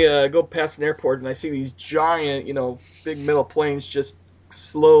whenever I go past an airport and I see these giant, big metal planes just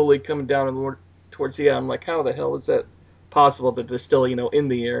slowly coming down towards the air, I'm like, how the hell is that possible that they're still, in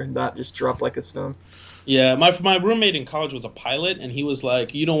the air and not just drop like a stone? Yeah, my roommate in college was a pilot, and he was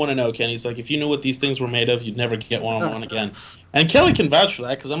like, "You don't want to know, Ken." He's like, "If you knew what these things were made of, you'd never get one on one again." And Kelly can vouch for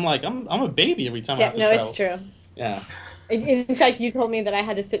that, because I'm like, I'm a baby every time I have to travel. It's true. Yeah. In fact, you told me that I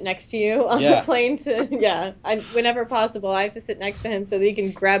had to sit next to you on the plane whenever possible, I have to sit next to him so that he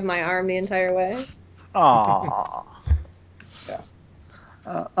can grab my arm the entire way. Aww.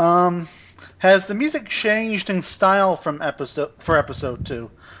 Yeah. Has the music changed in style for episode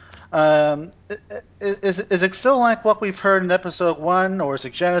 2? Is it still like what we've heard in episode 1, or is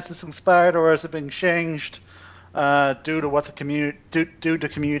it Genesis inspired, or has it been changed due to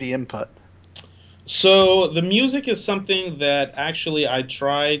community input? So the music is something that actually I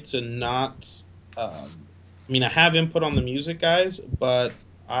try to not. I have input on the music, guys, but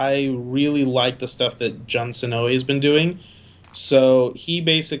I really like the stuff that Jun Sonoe has been doing. So he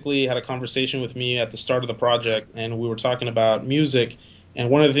basically had a conversation with me at the start of the project, and we were talking about music. And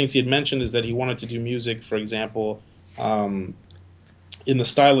one of the things he had mentioned is that he wanted to do music, for example, in the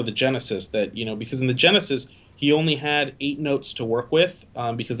style of the Genesis. That because in the Genesis he only had 8 notes to work with,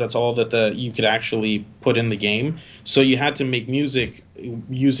 because that's all that you could actually put in the game. So you had to make music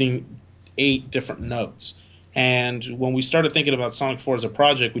using 8 different notes. And when we started thinking about Sonic 4 as a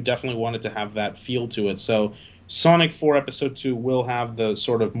project, we definitely wanted to have that feel to it. So Sonic 4 Episode 2 will have the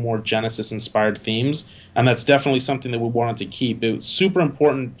sort of more Genesis-inspired themes, and that's definitely something that we wanted to keep. It was super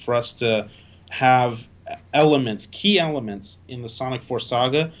important for us to have key elements in the Sonic 4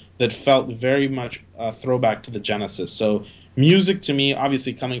 saga that felt very much a throwback to the Genesis. So music to me,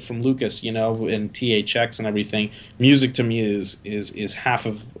 obviously coming from Lucas, and THX and everything, music to me is half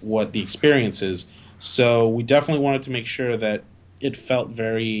of what the experience is. So we definitely wanted to make sure that it felt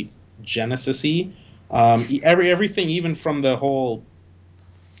very Genesis-y. Everything, even from the whole,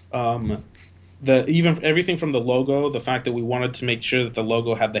 everything from the logo, the fact that we wanted to make sure that the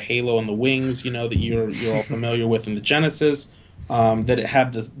logo had the halo and the wings, that you're all familiar with in the Genesis, that it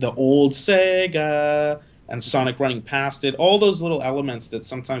had the old Sega and Sonic running past it, all those little elements that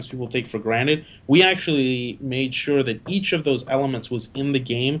sometimes people take for granted. We actually made sure that each of those elements was in the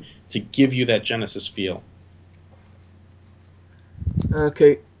game to give you that Genesis feel.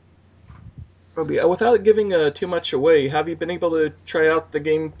 Okay. Roby, without giving too much away, have you been able to try out the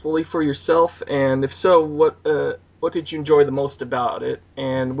game fully for yourself? And if so, what did you enjoy the most about it?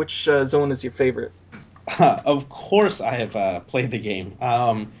 And which zone is your favorite? Of course, I have played the game.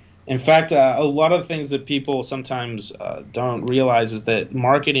 In fact, a lot of the things that people sometimes don't realize is that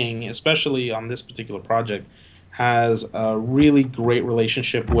marketing, especially on this particular project, has a really great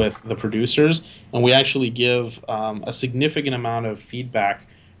relationship with the producers, and we actually give a significant amount of feedback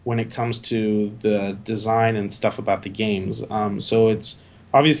when it comes to the design and stuff about the games. So it's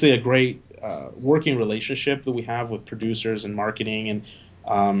obviously a great working relationship that we have with producers and marketing.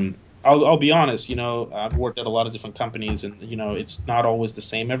 And I'll be honest, I've worked at a lot of different companies, and it's not always the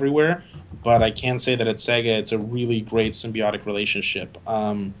same everywhere. But I can say that at Sega, it's a really great symbiotic relationship.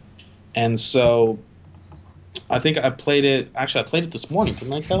 And so I think I played it. Actually, I played it this morning,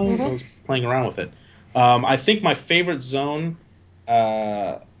 didn't I, Kelly? Mm-hmm. I was playing around with it. I think my favorite zone.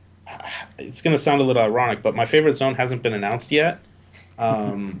 It's going to sound a little ironic, but my favorite zone hasn't been announced yet.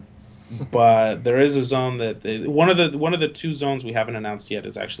 But there is a zone that one of the 2 zones we haven't announced yet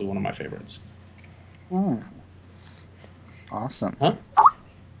is actually one of my favorites. Ooh. Awesome. Huh?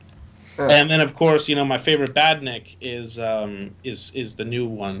 And then, of course, my favorite Badnik is the new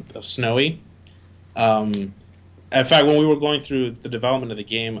one of Snowy. In fact, when we were going through the development of the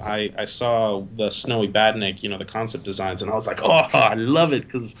game, I saw the Snowy Badnik, the concept designs, and I was like, oh, I love it,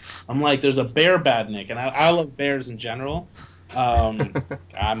 because I'm like, there's a bear Badnik, and I love bears in general. I'm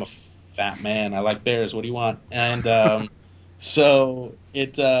a fat man. I like bears. What do you want? And so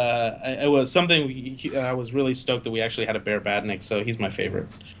it was something I was really stoked that we actually had a bear Badnik, so he's my favorite.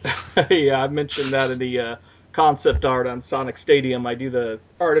 Yeah, I mentioned that in the concept art on Sonic Stadium. I do the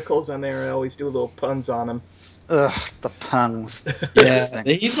articles on there. I always do little puns on them. Ugh, the puns. Yeah,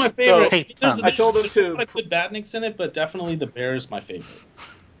 he's my favorite. So, There's I told him a to. lot of good Badniks in it, but definitely the bear is my favorite.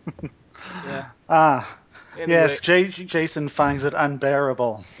 Yeah. Anyway. Yes, Jason finds it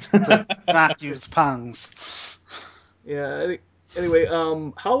unbearable to not use puns. Yeah. Anyway,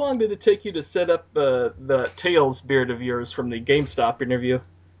 how long did it take you to set up the Tails beard of yours from the GameStop interview?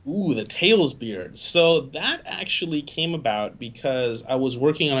 Ooh, the Tails beard. So that actually came about because I was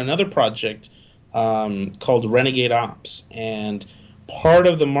working on another project called Renegade Ops, and part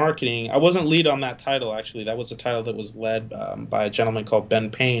of the marketing, I wasn't lead on that title, actually. That was a title that was led by a gentleman called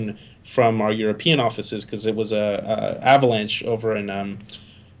Ben Payne from our European offices, because it was a Avalanche over in I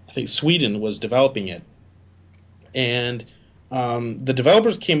think Sweden was developing it. And the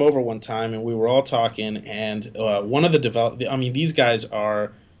developers came over one time, and we were all talking, and one of these guys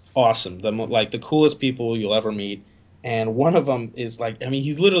are awesome, like the coolest people you'll ever meet. And one of them is like,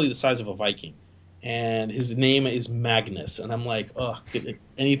 he's literally the size of a Viking, and his name is Magnus. And I'm like, oh, could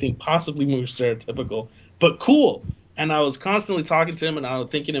anything possibly more stereotypical, but cool. And I was constantly talking to him, and I was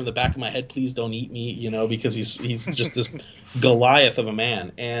thinking in the back of my head, please don't eat me, because he's just this Goliath of a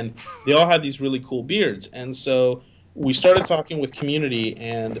man. And they all had these really cool beards. And so we started talking with community,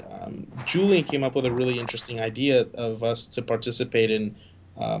 and Julian came up with a really interesting idea of us to participate in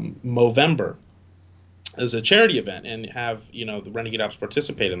Movember as a charity event and have the Renegade Ops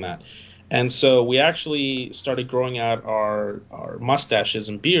participate in that. And so we actually started growing out our mustaches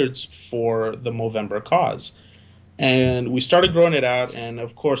and beards for the Movember cause. And we started growing it out, and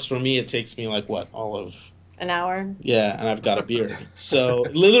of course, for me, it takes me like all of an hour. Yeah, and I've got a beard. So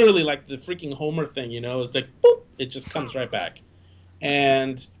literally, like the freaking Homer thing, it's like, boop, it just comes right back.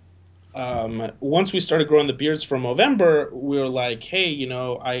 And once we started growing the beards for Movember, we were like, hey,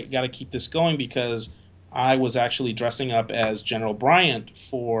 I got to keep this going because I was actually dressing up as General Bryant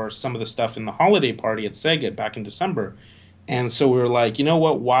for some of the stuff in the holiday party at Sega back in December. And so we were like, you know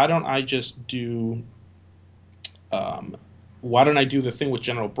what? Why don't I do the thing with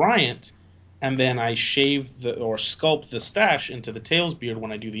General Bryant, and then I shave or sculpt the stash into the Tails beard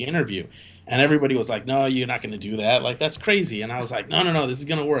when I do the interview. And everybody was like, no, you're not going to do that. Like, that's crazy. And I was like, no, this is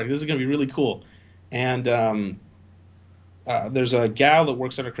going to work. This is going to be really cool. And there's a gal that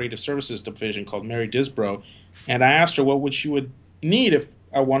works at our creative services division called Mary Disbro. And I asked her what she would need if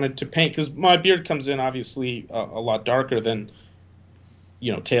I wanted to paint, because my beard comes in obviously a lot darker than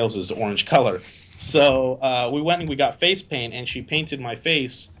Tails' orange color. So we went and we got face paint, and she painted my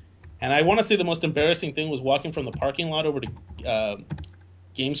face. And I want to say the most embarrassing thing was walking from the parking lot over to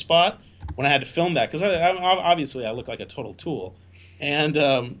GameSpot when I had to film that, because obviously I look like a total tool. And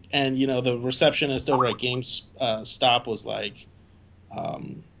the receptionist over at GameStop was like,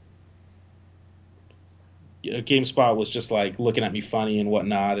 GameSpot was just like looking at me funny and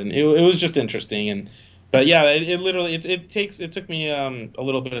whatnot, and it was just interesting. But yeah, it literally it took me a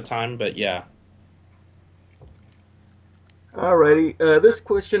little bit of time, but yeah. Alrighty, this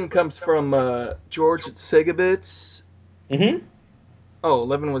question comes from George at Segabits. Mm-hmm. Oh,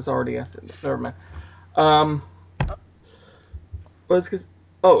 11 was already asked. Never mind. I'm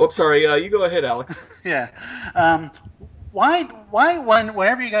sorry. You go ahead, Alex. Yeah. Why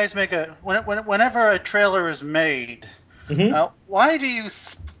whenever you guys make whenever a trailer is made, why do you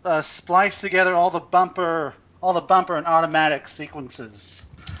splice together all the bumper and automatic sequences?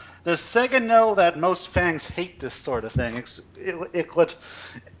 Does Sega know that most fans hate this sort of thing?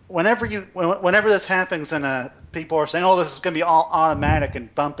 Whenever this happens and people are saying, "Oh, this is going to be all automatic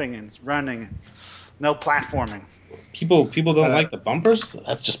and bumping and running, no platforming." People don't like the bumpers.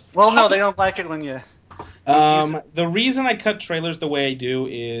 That's just no, they don't like it when you. The reason I cut trailers the way I do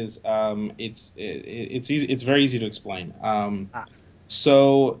is it's easy. It's very easy to explain.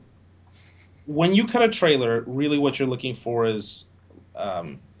 So when you cut a trailer, really what you're looking for is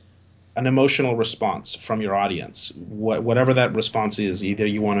an emotional response from your audience. Whatever that response is, either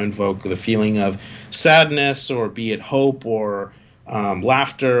you want to invoke the feeling of sadness, or be it hope, or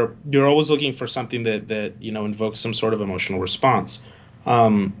laughter. You're always looking for something that invokes some sort of emotional response.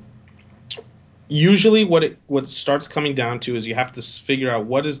 Usually what starts coming down to is you have to figure out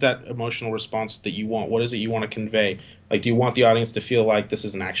what is that emotional response that you want. What is it you want to convey? Like, do you want the audience to feel like this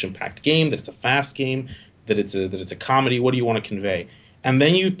is an action-packed game, that it's a fast game, that it's a comedy? What do you want to convey? And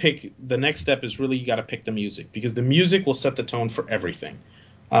then the next step is really you got to pick the music, because the music will set the tone for everything.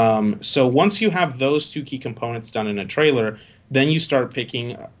 So once you have those two key components done in a trailer, then you start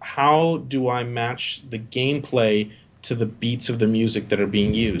picking, how do I match the gameplay to the beats of the music that are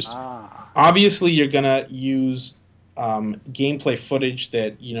being used? Obviously, you're going to use gameplay footage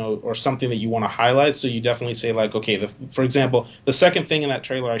that, or something that you want to highlight. So you definitely say, like, okay, for example, the second thing in that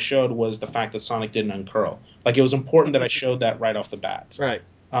trailer I showed was the fact that Sonic didn't uncurl. Like, it was important that I showed that right off the bat. Right.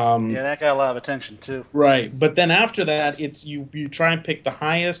 Yeah, that got a lot of attention too. Right. But then after that, it's you try and pick the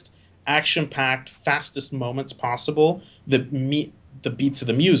highest action-packed, fastest moments possible that meet the beats of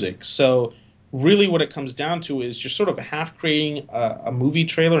the music. So really what it comes down to is you're sort of half creating a movie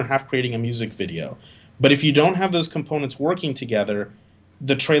trailer and half creating a music video. But if you don't have those components working together,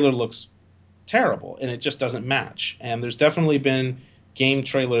 the trailer looks terrible and it just doesn't match. And there's definitely been game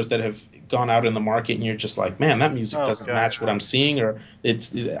trailers that have gone out in the market and you're just like, man, that music doesn't match what I'm seeing, or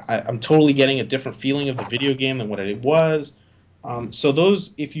I'm totally getting a different feeling of the video game than what it was. So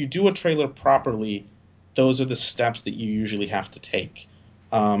those, if you do a trailer properly, those are the steps that you usually have to take.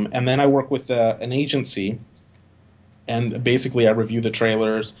 And then I work with an agency, and basically I review the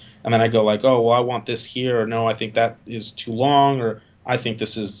trailers, and then I go like, oh, well, I want this here, or no, I think that is too long, or I think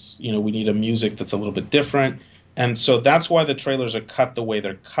this is, we need a music that's a little bit different. And so that's why the trailers are cut the way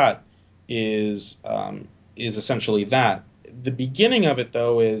they're cut, is essentially that. The beginning of it,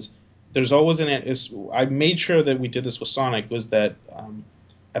 though, is there's always I made sure that we did this with Sonic, was that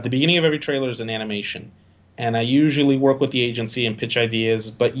at the beginning of every trailer is an animation. And I usually work with the agency and pitch ideas,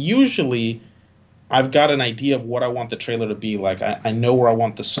 but usually I've got an idea of what I want the trailer to be like. I know where I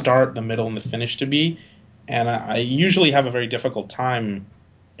want the start, the middle, and the finish to be. And I usually have a very difficult time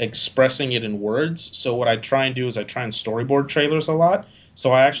expressing it in words. So what I try and do is I try and storyboard trailers a lot.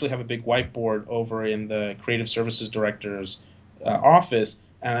 So I actually have a big whiteboard over in the creative services director's office,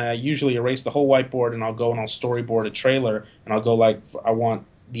 and I usually erase the whole whiteboard, and I'll go and I'll storyboard a trailer, and I'll go like, I want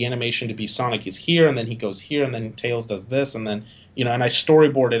the animation to be Sonic is here, and then he goes here, and then Tails does this, and then, and I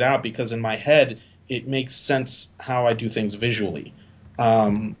storyboard it out because in my head it makes sense how I do things visually.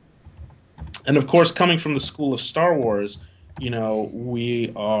 And of course, coming from the school of Star Wars,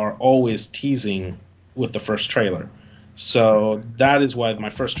 we are always teasing with the first trailer. So that is why my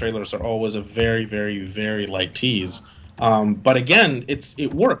first trailers are always a very, very, very light tease. But again,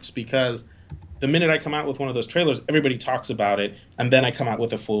 it works because the minute I come out with one of those trailers, everybody talks about it, and then I come out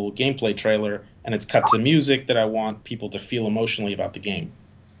with a full gameplay trailer, and it's cut to music that I want people to feel emotionally about the game.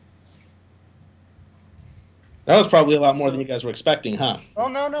 That was probably a lot more than you guys were expecting, huh? Oh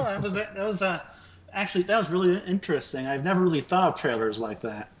no, actually that was really interesting. I've never really thought of trailers like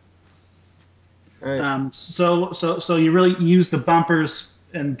that. Right. So you really use the bumpers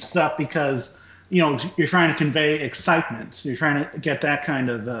and stuff because you're trying to convey excitement. You're trying to get that kind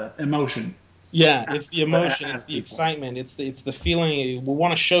of emotion. Yeah, it's the emotion, it's the excitement, it's the feeling. We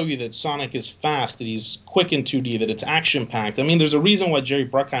want to show you that Sonic is fast, that he's quick in 2D, that it's action packed. I mean, there's a reason why Jerry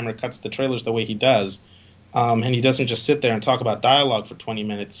Bruckheimer cuts the trailers the way he does, and he doesn't just sit there and talk about dialogue for 20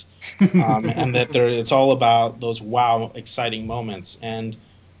 minutes, and that it's all about those wow, exciting moments. And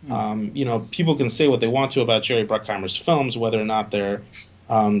people can say what they want to about Jerry Bruckheimer's films, whether or not they're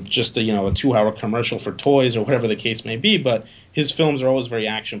just a 2-hour commercial for toys or whatever the case may be, but his films are always very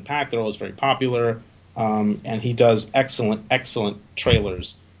action-packed. They're always very popular, and he does excellent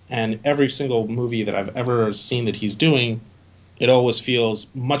trailers. And every single movie that I've ever seen that he's doing, it always feels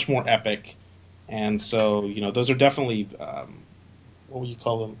much more epic. And so, those are definitely, what would you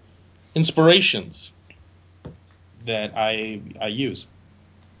call them, inspirations that I use.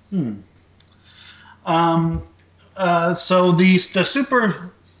 So the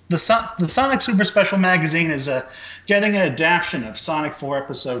Sonic Super Special magazine is getting an adaptation of Sonic 4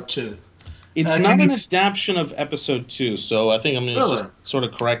 Episode 2. It's not an adaptation of Episode 2, so I think I'm going to just sort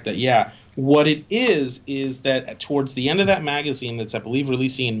of correct that. Yeah, what it is that towards the end of that magazine, that's I believe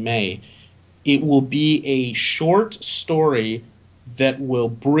releasing in May, it will be a short story that will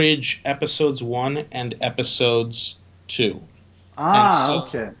bridge Episodes 1 and Episodes 2.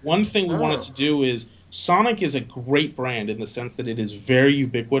 Okay. One thing we wanted to do is Sonic is a great brand in the sense that it is very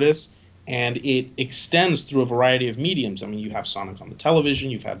ubiquitous and it extends through a variety of mediums. I mean, you have Sonic on the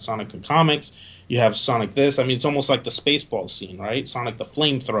television, you've had Sonic in comics, you have Sonic this. I mean, it's almost like the Spaceball scene, right? Sonic the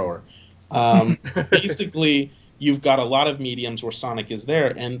Flamethrower. Basically, you've got a lot of mediums where Sonic is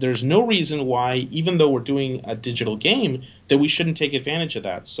there, and there's no reason why, even though we're doing a digital game, that we shouldn't take advantage of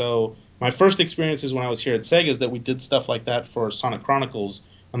that. So my first experiences when I was here at Sega is that we did stuff like that for Sonic Chronicles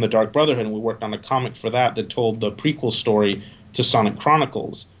and the Dark Brotherhood, and we worked on a comic for that told the prequel story to Sonic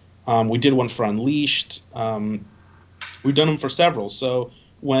Chronicles. We did one for Unleashed. We've done them for several. So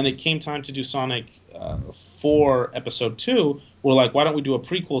when it came time to do Sonic 4 Episode 2, we're like, why don't we do a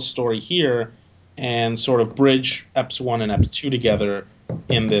prequel story here and sort of bridge Eps 1 and Eps 2 together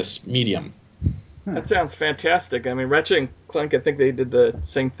in this medium? That sounds fantastic. I mean, Ratchet and Clank, I think they did the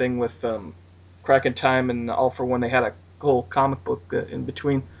same thing with Crack in Time and All for One. They had a whole comic book in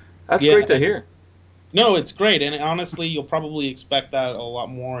between. That's great to hear. No, it's great, and honestly, you'll probably expect that a lot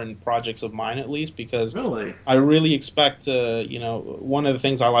more in projects of mine, at least, because I really expect to, one of the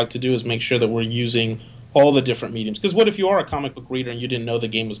things I like to do is make sure that we're using all the different mediums. Because what if you are a comic book reader and you didn't know the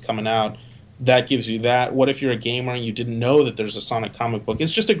game was coming out? That gives you that. What if you're a gamer and you didn't know that there's a Sonic comic book?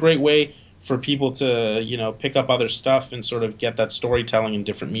 It's just a great way for people to, pick up other stuff and sort of get that storytelling in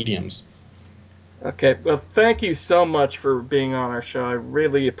different mediums. Okay, well, thank you so much for being on our show. I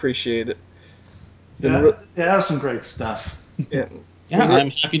really appreciate it. That was some great stuff.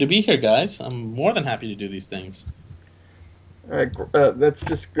 I'm happy to be here, guys. I'm more than happy to do these things. All right, that's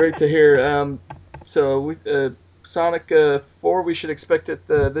just great to hear. So, Sonic 4, we should expect it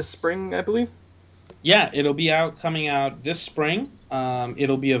this spring, I believe? Yeah, it'll be coming out this spring.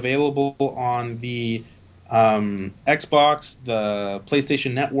 It'll be available on the Xbox, the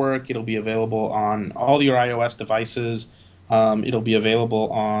PlayStation Network. It'll be available on all your iOS devices. It'll be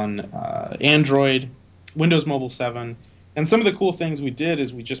available on Android, Windows Mobile 7. And some of the cool things we did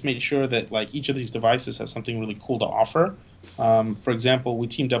is we just made sure that like each of these devices has something really cool to offer. For example, we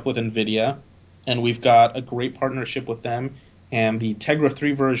teamed up with NVIDIA, and we've got a great partnership with them. And the Tegra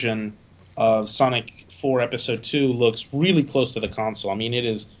 3 version of Sonic 4 Episode 2 looks really close to the console. I mean, it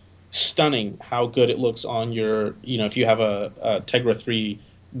is stunning how good it looks on your, if you have a Tegra 3,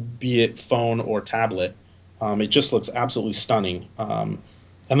 be it phone or tablet. It just looks absolutely stunning. And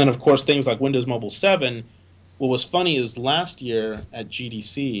then, of course, things like Windows Mobile 7. What was funny is last year at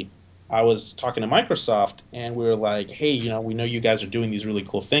GDC, I was talking to Microsoft, and we were like, hey, we know you guys are doing these really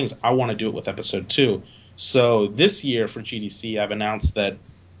cool things. I want to do it with Episode 2. So this year for GDC, I've announced that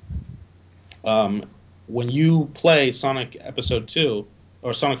when you play Sonic Episode 2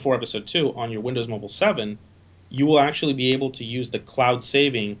 or Sonic 4 Episode 2 on your Windows Mobile 7, you will actually be able to use the cloud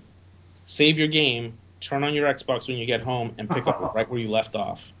saving, save your game, turn on your Xbox when you get home, and pick up right where you left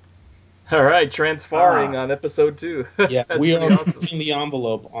off. All right, transferring on Episode 2. Yeah, we are pushing the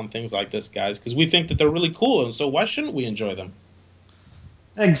envelope on things like this, guys, because we think that they're really cool, and so why shouldn't we enjoy them?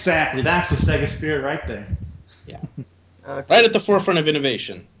 Exactly. That's the Sega spirit right there. Yeah. Okay. Right at the forefront of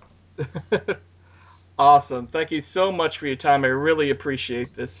innovation. Awesome. Thank you so much for your time. I really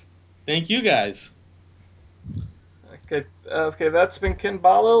appreciate this. Thank you, guys. Okay, that's been Ken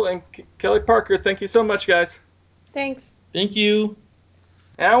Ballo and Kelly Parker. Thank you so much, guys. Thanks. Thank you.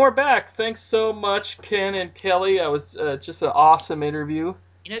 And we're back. Thanks so much, Ken and Kelly. That was just an awesome interview.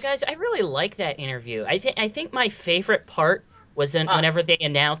 You know, guys, I really like that interview. I think my favorite part was whenever they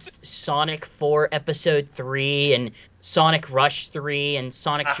announced Sonic 4 Episode 3 and Sonic Rush 3 and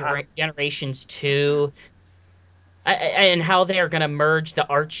Sonic Generations 2. And how they are going to merge the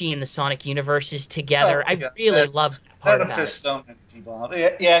Archie and the Sonic universes together. I really love that part about it. That pissed so many people off.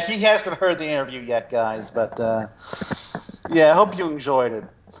 Yeah, he hasn't heard the interview yet, guys, but yeah, I hope you enjoyed it.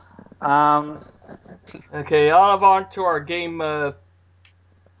 Okay, on to our game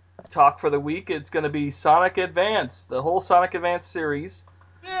talk for the week. It's going to be Sonic Advance, the whole Sonic Advance series.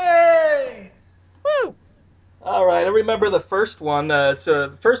 Yay! Woo! All right, I remember the first one. So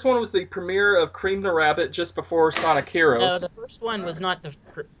the first one was the premiere of Cream the Rabbit just before Sonic Heroes. No, the first one was not the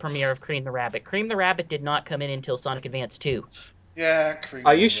premiere of Cream the Rabbit. Cream the Rabbit did not come in until Sonic Advance 2. Yeah, Cream.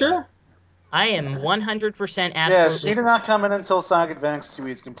 Are you sure? I am 100% absolutely. Yeah, she did not come in until Sonic Advance 2.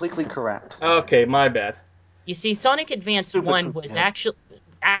 He's completely correct. Okay, my bad. You see, Sonic Advance 1 was actually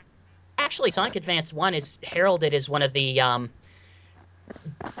Sonic Advance 1 is heralded as one of the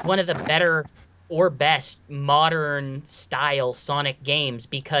better or best modern style Sonic games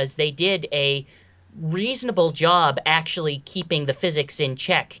because they did a reasonable job actually keeping the physics in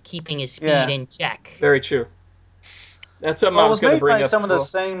check, keeping his speed in check. Very true. That's something I was going to bring up.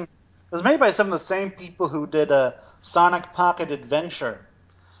 It was made by some of the same people who did Sonic Pocket Adventure.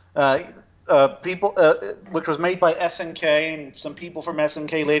 Which was made by SNK, and some people from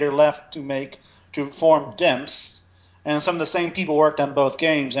SNK later left to form DIMPS. And some of the same people worked on both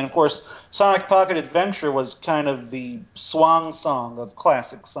games. And, of course, Sonic Pocket Adventure was kind of the swan song of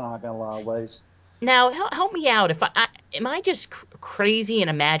classic Sonic in a lot of ways. Now, help me out. Am I just crazy in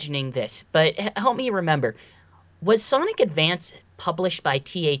imagining this? But help me remember. Was Sonic Advance published by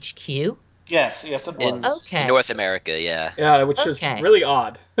THQ? Yes, it was. In North America, yeah. Yeah, which is really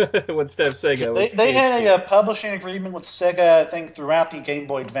odd instead of Sega. They had a publishing agreement with Sega, I think, throughout the Game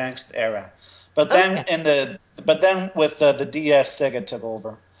Boy Advance era. But then with the DS, Sega took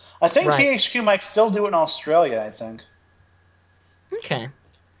over. I think THQ might still do it in Australia, I think. Okay.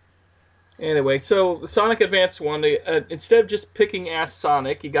 Anyway, so Sonic Advance 1, instead of just picking as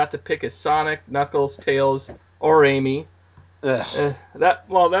Sonic, you got to pick as Sonic, Knuckles, Tails, or Amy. That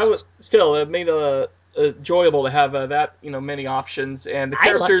was still it made it enjoyable to have that many options, and the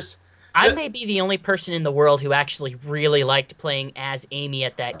characters. I may be the only person in the world who actually really liked playing as Amy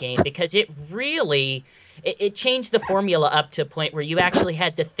at that game because it really it changed the formula up to a point where you actually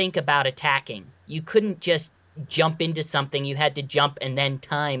had to think about attacking. You couldn't just jump into something; you had to jump and then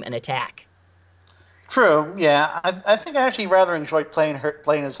time an attack. True. Yeah, I think I actually rather enjoyed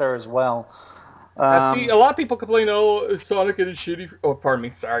playing as her as well. See, a lot of people complain, Sonic is shitty. Oh, pardon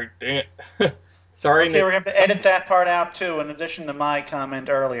me. Sorry, dang it. Sorry. Okay, we're going to edit that part out, too, in addition to my comment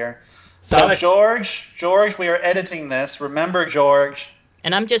earlier. Sonic. So, George, we are editing this. Remember, George.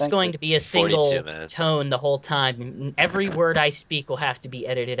 And I'm just going to be a single tone the whole time. Every word I speak will have to be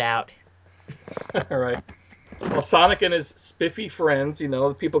edited out. All right. Well, Sonic and his spiffy friends,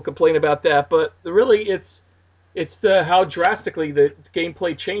 people complain about that, but really it's how drastically the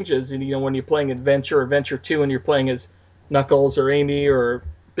gameplay changes. And when you're playing Adventure 2, and you're playing as Knuckles or Amy or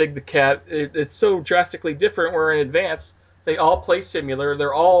Big the Cat, it's so drastically different. Where in Advance, they all play similar.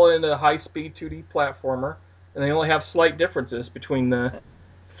 They're all in a high-speed 2D platformer, and they only have slight differences between the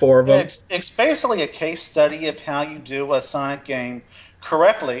four of them. It's basically a case study of how you do a Sonic game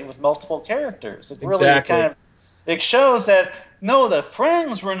correctly with multiple characters. It really it shows that, no, the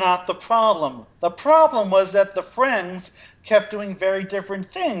friends were not the problem. The problem was that the friends kept doing very different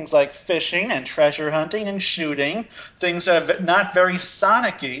things, like fishing and treasure hunting and shooting, things that are not very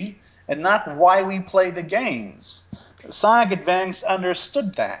Sonic-y and not why we play the games. Sonic Advance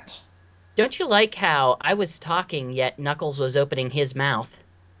understood that. Don't you like how I was talking, yet Knuckles was opening his mouth?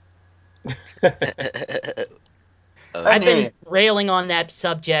 I've been railing on that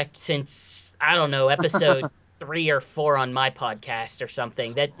subject since, I don't know, episode 3 or 4 on my podcast or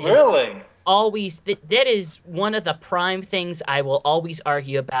something. Really? always that is one of the prime things I will always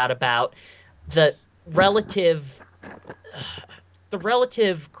argue about the relative the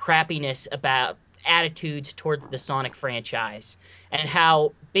relative crappiness about attitudes towards the Sonic franchise, and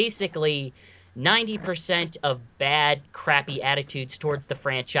how basically 90% of bad, crappy attitudes towards the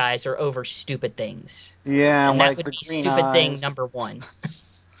franchise are over stupid things. Yeah, and like that would the be green stupid eyes. thing number one.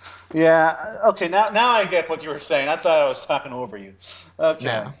 Yeah. Okay. Now I get what you were saying. I thought I was talking over you. Okay.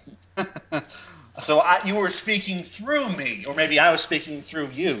 No. So you were speaking through me, or maybe I was speaking through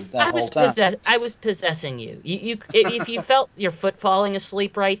you that whole time. I was possessing you. If you felt your foot falling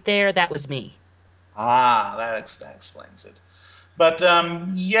asleep right there, that was me. Ah, that explains it. But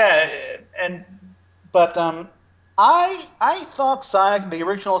yeah, I thought the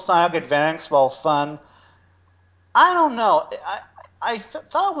original Sonic Advance, while fun, I don't know. I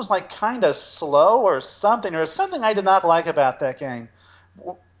thought it was like kind of slow or something. There was something I did not like about that game.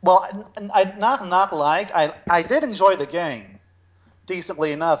 Well, I not like. I did enjoy the game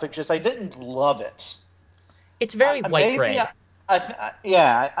decently enough. It's just I didn't love it. It's very white bread.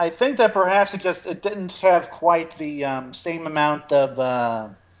 I think that perhaps it didn't have quite the same amount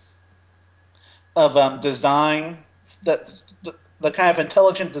of design, the kind of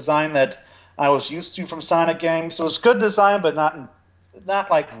intelligent design that I was used to from Sonic games. So it's good design, but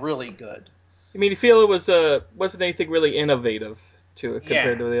not like really good. You mean you feel it wasn't anything really innovative to it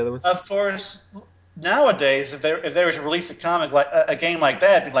compared to the other ones? Of course. Nowadays, if they were to release a game like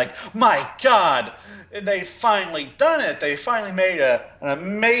that, it'd be like, my God, they finally done it. They finally made an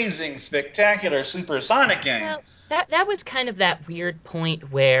amazing, spectacular Supersonic game. Well, that was kind of that weird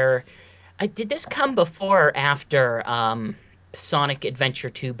point where did this come before or after Sonic Adventure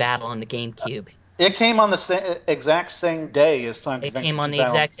 2 Battle on the GameCube? It came on the exact same day as Sonic It Adventure came on 2 the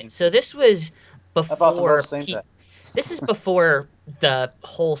Battle. exact same. So this was I bought them both before the same day. this is before the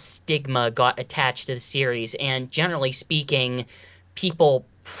whole stigma got attached to the series, and generally speaking, people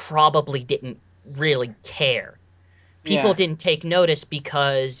probably didn't really care. People didn't take notice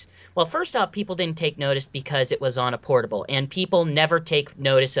because, well, first off, people didn't take notice because it was on a portable, and people never take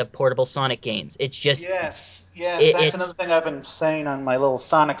notice of portable Sonic games. It's just Yes, that's another thing I've been saying on my little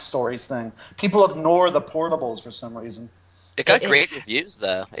Sonic Stories thing. People ignore the portables for some reason. It got great reviews,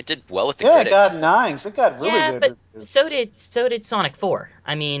 though. It did well with the critics. It got 9s. It got really good but reviews. so did Sonic 4.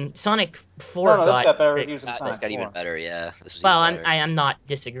 I mean, Sonic 4 No, this got better reviews than Sonic 4. This got even better, yeah. This was well, even better. I'm not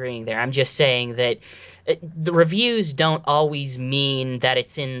disagreeing there. I'm just saying that the reviews don't always mean that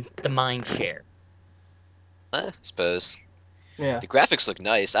it's in the mind share. I suppose. Yeah. The graphics look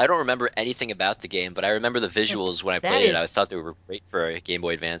nice. I don't remember anything about the game, but I remember the visuals when I played it. I thought they were great for a Game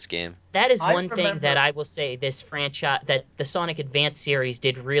Boy Advance game. That is one thing that I will say this franchise, that the Sonic Advance series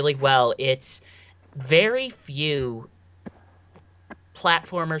did really well. It's very few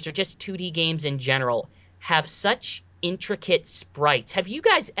platformers or just 2D games in general have such intricate sprites. Have you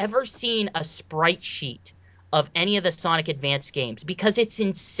guys ever seen a sprite sheet of any of the Sonic Advance games? Because it's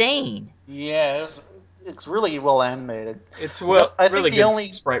insane. Yeah, it's really well animated. It's I think really the good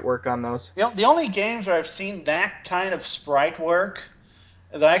only sprite work on those. The only games where I've seen that kind of sprite work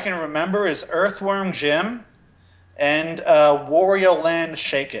that I can remember is Earthworm Jim and Wario Land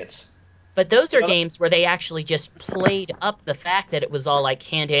Shake It. But those are games where they actually just played up the fact that it was all like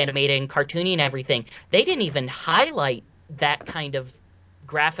hand animated and cartoony and everything. They didn't even highlight that kind of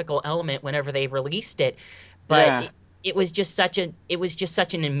graphical element whenever they released it. But it was just such an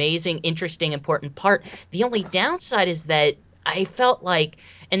amazing, interesting, important part. The only downside is that I felt like,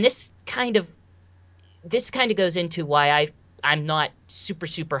 and this kind of goes into why I'm not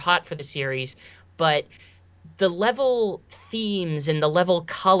super hot for the series, but the level themes and the level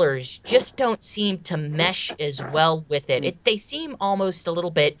colors just don't seem to mesh as well with it. They seem almost a little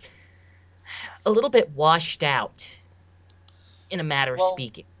bit washed out, in a matter of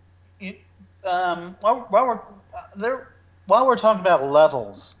speaking. While we're talking about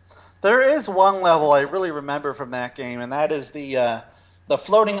levels, there is one level I really remember from that game, and that is the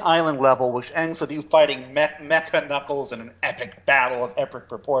floating island level, which ends with you fighting Mecha Knuckles in an epic battle of epic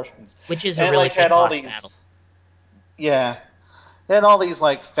proportions. Which is a really good boss battle. Yeah. It had all these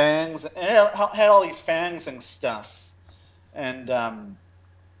like fangs, and it had all these fangs and stuff. And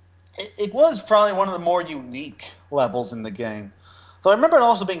it was probably one of the more unique levels in the game. Though I remember it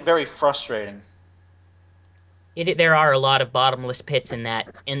also being very frustrating. There are a lot of bottomless pits in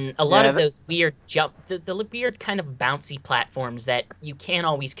that, and a lot of those weird the weird kind of bouncy platforms that you can't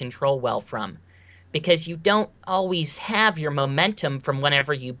always control well from, because you don't always have your momentum from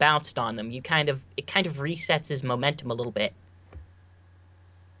whenever you bounced on them. It kind of resets his momentum a little bit.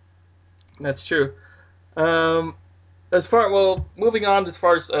 That's true. Moving on as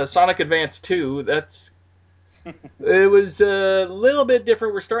far as Sonic Advance 2, it was a little bit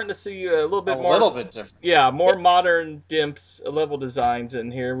different. We're starting to see a little bit more. A little bit different. Yeah, more modern Dimps level designs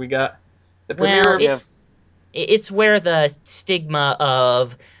in here. We got the Well, premiere. it's where the stigma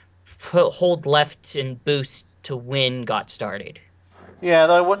of hold left and boost to win got started. Yeah,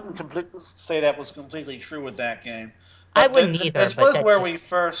 though I wouldn't say that was completely true with that game. I But wouldn't either. this was where we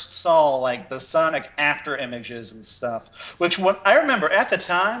first saw like the Sonic after images and stuff. Which I remember at the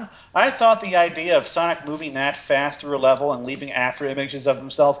time, I thought the idea of Sonic moving that fast through a level and leaving after images of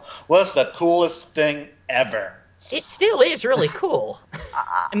himself was the coolest thing ever. It still is really cool.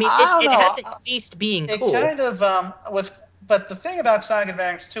 I mean, I don't it know. hasn't ceased being It cool. kind of but the thing about Sonic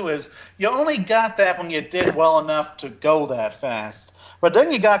Advance 2 is you only got that when you did well enough to go that fast. But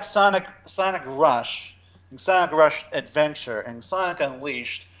then you got Sonic Rush, and Sonic Rush Adventure, and Sonic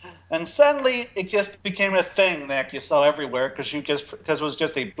Unleashed, and suddenly it just became a thing that you saw everywhere because it was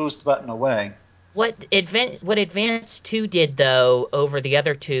just a boost button away. What Advance 2 did, though, over the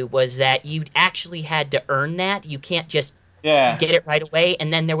other two was that you actually had to earn that. You can't just get it right away.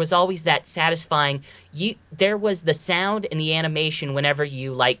 And then there was always that satisfying. There was the sound and the animation whenever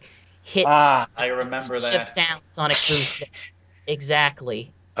you like hit. I remember speed that of sound Sonic Boost.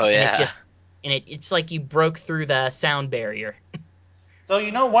 Exactly. Oh yeah. It's like you broke through the sound barrier.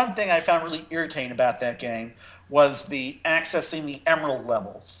 So one thing I found really irritating about that game was the accessing the emerald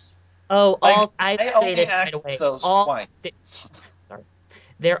levels. Oh, I say this right away. Those twice. Sorry.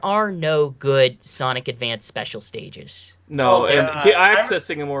 There are no good Sonic Advance special stages. No, and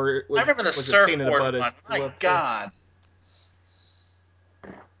accessing them was I remember the surfboard one. My God.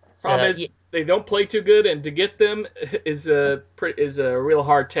 Problem is they don't play too good, and to get them is a real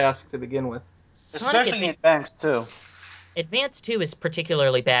hard task to begin with. Especially in Advance 2. Advance 2 is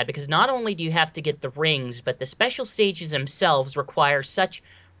particularly bad because not only do you have to get the rings, but the special stages themselves require such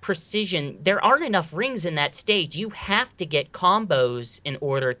precision. There aren't enough rings in that stage. You have to get combos in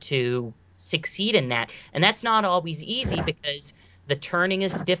order to succeed in that. And that's not always easy because the turning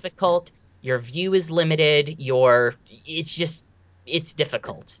is difficult, your view is limited, it's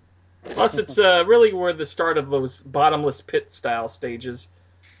difficult. Plus, it's really where the start of those bottomless pit style stages,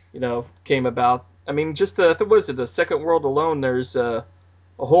 came about. I mean, just the second world alone, there's a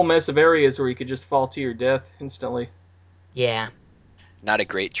whole mess of areas where you could just fall to your death instantly. Yeah. Not a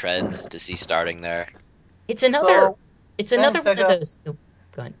great trend to see starting there. It's another one of those. Oh,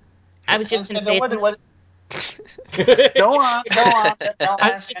 go ahead. I was just going to say. Go on.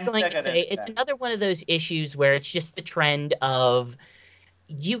 I was just going to say it's another one of those issues where it's just the trend of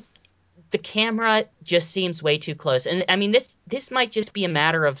the camera just seems way too close. And I mean, this might just be a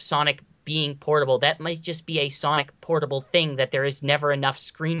matter of Sonic being portable. That might just be a Sonic portable thing, that there is never enough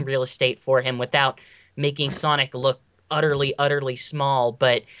screen real estate for him without making Sonic look utterly, utterly small.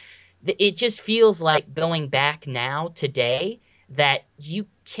 But it just feels like going back now, today, that you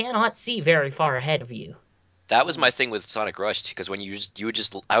cannot see very far ahead of you. That was my thing with Sonic Rush, because when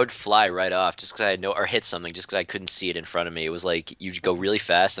I would fly right off just because or hit something just because I couldn't see it in front of me. It was like you'd go really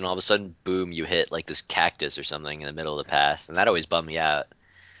fast and all of a sudden, boom, you hit like this cactus or something in the middle of the path, and that always bummed me out.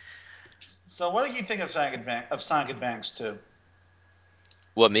 So, what do you think of Sonic Advance 2?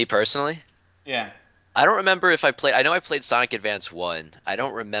 What, me personally? Yeah. I don't remember if I played. I know I played Sonic Advance 1. I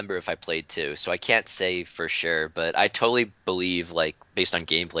don't remember if I played 2, so I can't say for sure, but I totally believe, like, based on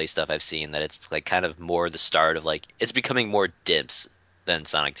gameplay stuff I've seen, that it's, like, kind of more the start of, like, it's becoming more Dimps than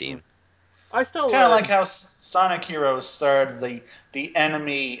Sonic Team. It's kind of like how Sonic Heroes started the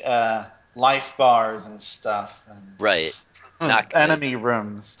enemy life bars and stuff. Right. Not enemy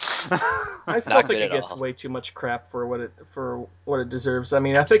rooms. I still think it gets way too much crap for what it deserves. I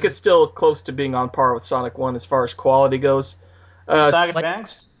mean, I think it's still close to being on par with Sonic 1 as far as quality goes. Sonic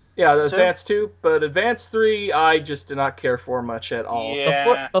Advance? Yeah, Advance 2, but Advance 3 I just do not care for much at all.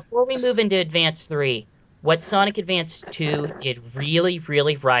 Yeah. Before we move into Advance 3, what Sonic Advance 2 did really,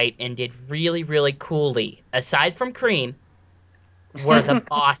 really right and did really, really coolly, aside from Cream, were the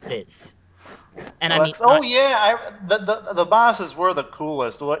bosses. And the bosses were the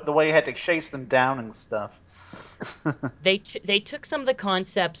coolest. The way you had to chase them down and stuff. They took some of the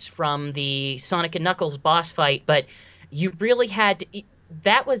concepts from the Sonic and Knuckles boss fight, but you really had to.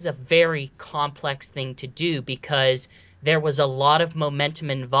 That was a very complex thing to do because there was a lot of momentum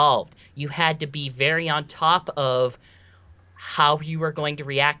involved. You had to be very on top of how you were going to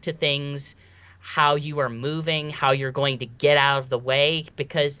react to things, how you are moving, how you're going to get out of the way,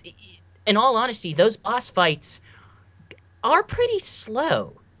 because in all honesty, those boss fights are pretty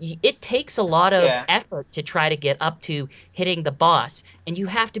slow. It takes a lot of effort to try to get up to hitting the boss, and you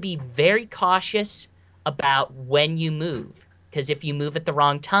have to be very cautious about when you move, because if you move at the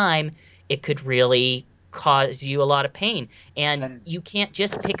wrong time, it could really cause you a lot of pain. And you can't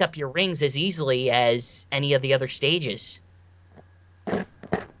just pick up your rings as easily as any of the other stages.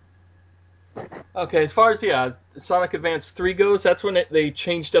 Okay, as far as Sonic Advance 3 goes, that's when they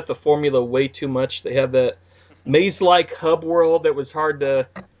changed up the formula way too much. They have that maze-like hub world that was hard to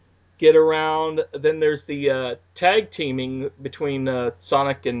get around. Then there's the tag teaming between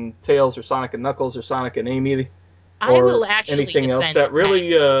Sonic and Tails, or Sonic and Knuckles, or Sonic and Amy, I or will actually anything else. defend That the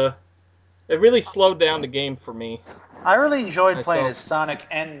tag. it really slowed down the game for me. I really enjoyed playing myself. as Sonic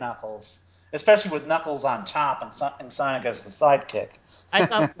and Knuckles, especially with Knuckles on top and Sonic as the sidekick. I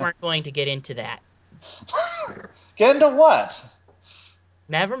thought we weren't going to get into that. Get into what?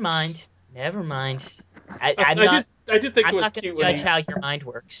 Never mind. I did think I'm it was not going cute to when judge how your mind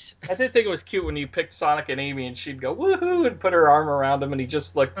works. I did think it was cute when you picked Sonic and Amy, and she'd go woohoo and put her arm around him, and he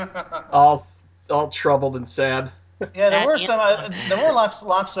just looked all troubled and sad. Yeah, there were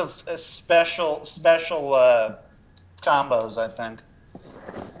lots of special combos, I think.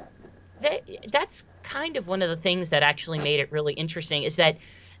 That's kind of one of the things that actually made it really interesting, is that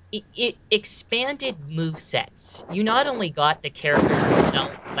it expanded movesets. You not only got the characters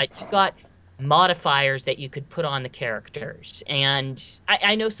themselves, but you got modifiers that you could put on the characters. And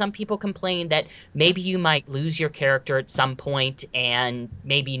I know some people complain that maybe you might lose your character at some point and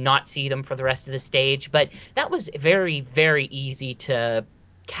maybe not see them for the rest of the stage, but that was very, very easy to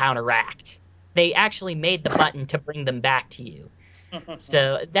counteract. They actually made the button to bring them back to you.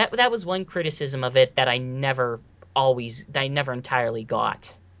 So that was one criticism of it that I never entirely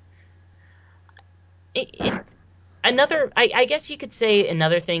got. I guess you could say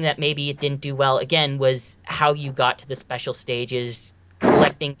another thing that maybe it didn't do well again was how you got to the special stages.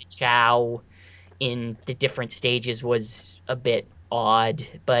 Collecting the Chow in the different stages was a bit odd,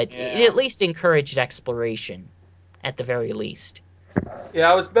 but it at least encouraged exploration, at the very least.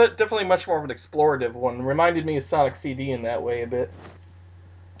 Yeah, I was definitely much more of an explorative one. Reminded me of Sonic CD in that way a bit.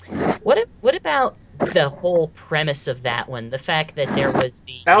 What about the whole premise of that one? The fact that there was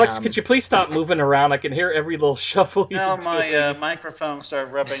the Alex, could you please stop moving around? I can hear every little shuffle you do. My microphone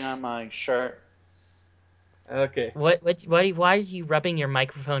started rubbing on my shirt. Okay. Why are you rubbing your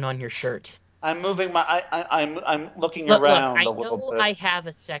microphone on your shirt? I'm moving my. I'm looking around. Look, I know I have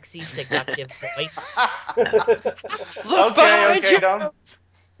a sexy, seductive voice. Okay, don't.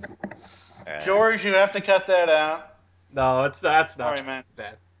 George, you have to cut that out. No, that's not Sorry, man.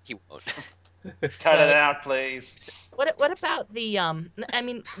 bad. He won't. Cut it out, please. What about the I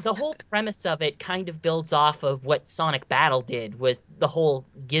mean, the whole premise of it kind of builds off of what Sonic Battle did with the whole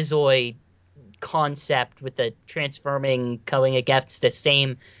Gizoid concept, with the transforming, going against the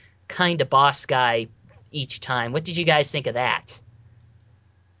same kind of boss guy each time. What did you guys think of that?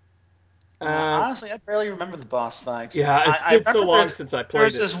 Honestly, I barely remember the boss fights. Yeah, it's been so long since I played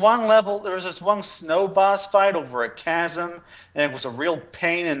it. There was this one snow boss fight over a chasm, and it was a real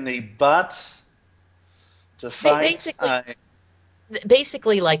pain in the butt to fight.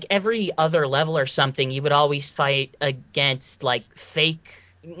 Basically, like every other level or something, you would always fight against like fake,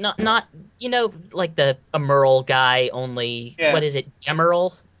 not like the Emerald guy. Only what is it,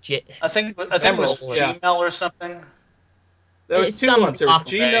 Gemerald? I think it was Gmel or something. There was two ones. There was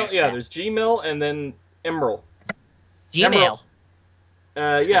Gmail, there's Gmail, and then Emerald. Gmail.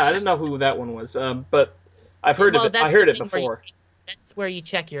 I didn't know who that one was, but I've heard of it. I heard it before. That's where you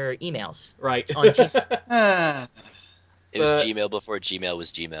check your emails. Right. On Gmail. It was Gmail before Gmail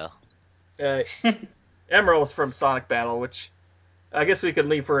was Gmail. Emerald was from Sonic Battle, which I guess we could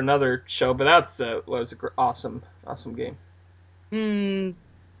leave for another show, but that was an awesome game.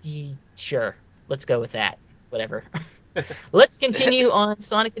 Sure. Let's go with that. Whatever. Let's continue on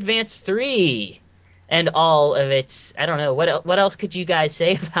Sonic Advance 3 and all of its. I don't know what else could you guys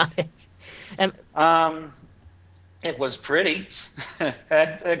say about it. It was pretty.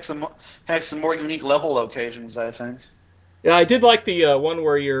 had some more unique level locations, I think. Yeah, I did like the one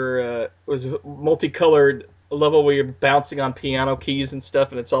where you're was multicolored level where you're bouncing on piano keys and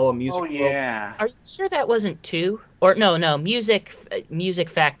stuff, and it's all a music world. Yeah. Are you sure that wasn't 2? Or no, Music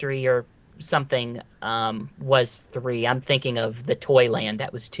Factory or something was 3. I'm thinking of the Toyland.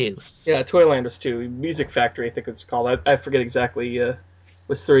 That was 2. Yeah, Toyland was 2. Music Factory, I think it's called. I forget exactly.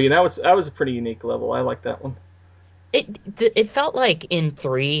 Was 3, and that was a pretty unique level. I like that one. It felt like in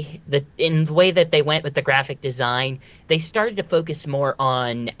 3, in the way that they went with the graphic design, they started to focus more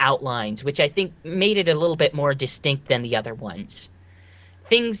on outlines, which I think made it a little bit more distinct than the other ones.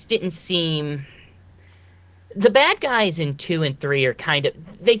 Things didn't seem... The bad guys in 2 and 3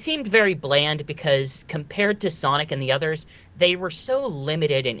 they seemed very bland because compared to Sonic and the others, they were so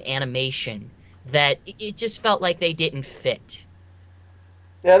limited in animation that it just felt like they didn't fit.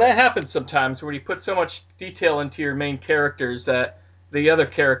 Yeah, that happens sometimes where you put so much detail into your main characters that the other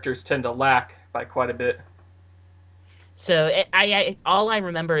characters tend to lack by quite a bit. So all I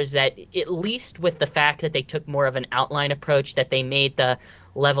remember is that at least with the fact that they took more of an outline approach, that they made the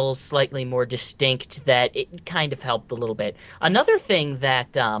levels slightly more distinct, that it kind of helped a little bit. Another thing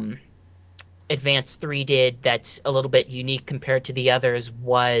that Advance 3 did that's a little bit unique compared to the others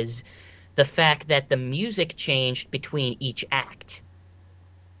was the fact that the music changed between each act.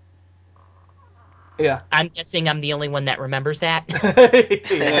 Yeah. I'm guessing I'm the only one that remembers that.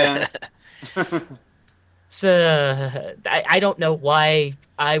 Yeah. So I don't know why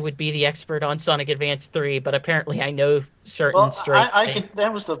I would be the expert on Sonic Advance 3, but apparently I know certain I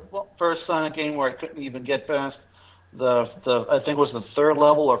that was the first Sonic game where I couldn't even get past the I think it was the third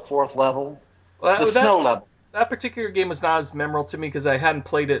level or fourth level. Well, The snow level. That particular game was not as memorable to me because I hadn't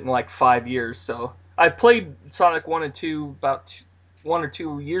played it in like 5 years. So I played Sonic 1 and 2 about 1 or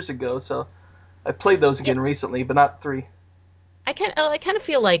 2 years ago. So I played those again recently, but not 3. I kind of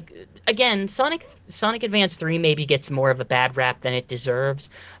feel like, again, Sonic Advance 3 maybe gets more of a bad rap than it deserves,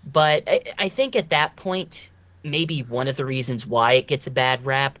 but I think at that point maybe one of the reasons why it gets a bad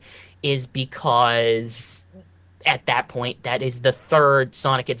rap is because at that point that is the third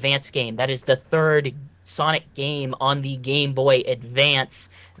Sonic Advance game. That is the third Sonic game on the Game Boy Advance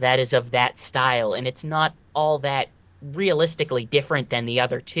that is of that style, and it's not all that realistically different than the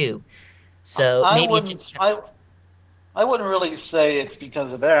other two. So maybe it just I wouldn't really say it's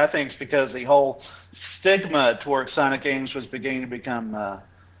because of that. I think it's because the whole stigma towards Sonic games was beginning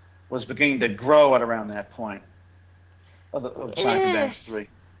to grow at around that point of Sonic Advance 3.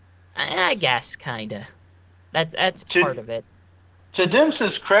 I guess kinda. That's part of it. To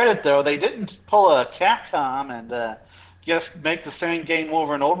Dims's credit, though, they didn't pull a Capcom and just make the same game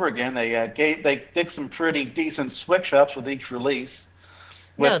over and over again. They did some pretty decent switch ups with each release.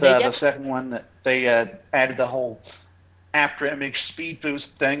 With the second one, that they added the whole after image speed boost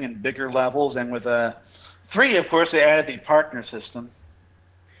thing and bigger levels, and with 3, of course, they added the partner system.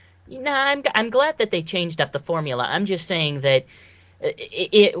 No, I'm glad that they changed up the formula. I'm just saying that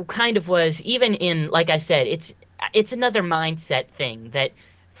it kind of was, even in, like I said, it's another mindset thing that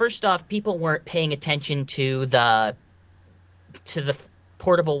first off people weren't paying attention to the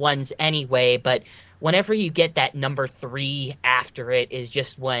portable ones anyway, but whenever you get that number 3 after it is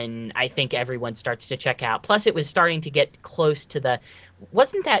just when I think everyone starts to check out. Plus it was starting to get close to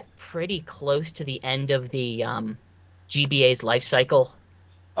wasn't that pretty close to the end of the GBA's life cycle?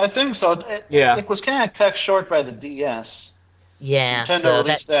 I think so. It was kind of cut short by the DS. Yeah, Nintendo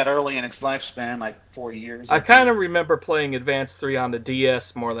released that early in its lifespan, like 4 years. I kind of remember playing Advance 3 on the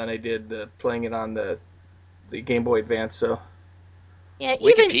DS more than I did playing it on the Game Boy Advance. So yeah,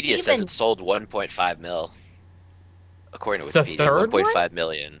 Wikipedia says it sold 1.5 mil. According to Wikipedia, 1.5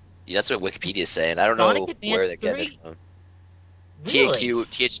 million. Yeah, that's what Wikipedia is saying. I don't know where they're getting it from. Really?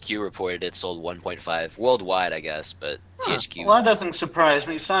 THQ reported it sold 1.5 worldwide, I guess, but THQ. Well, that doesn't surprise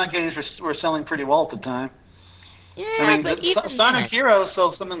me. Sonic games were selling pretty well at the time. Yeah, I mean, but even Sonic Heroes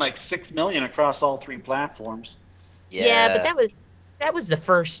sold something like 6 million across all 3 platforms. Yeah, but that was the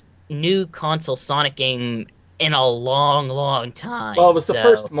first new console Sonic game in a long, long time. Well, it was the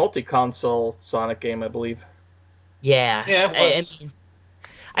first multi-console Sonic game, I believe. Yeah. I mean,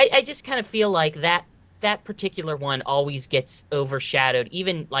 I just kind of feel like that particular one always gets overshadowed,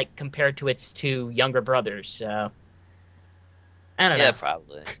 even like compared to its 2 younger brothers. So I don't know. Yeah,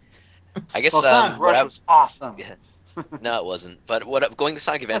 probably. I guess Sonic Rush was awesome. Yeah. No, it wasn't. But going to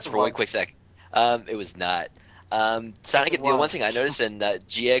Sonic Advance for one quick sec. It was not. Sonic. The one thing I noticed, and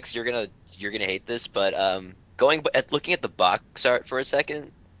GX, you're gonna hate this, but looking at the box art for a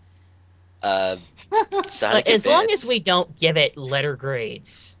second, Sonic as Advance. long as we don't give it letter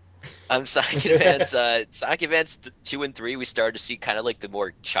grades. Sonic Advance, Sonic Advance 2 and 3, we started to see kind of like the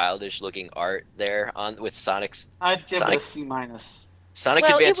more childish looking art there with Sonic's. I'd give it a C-. Sonic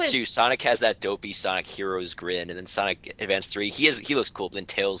Advance 2, Sonic has that dopey Sonic Heroes grin, and then Sonic Advance 3, he looks cool, but then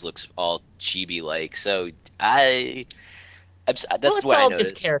Tails looks all chibi like. So that's it's what I all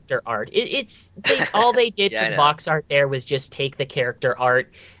noticed. just character art. All they did for the box art there was just take the character art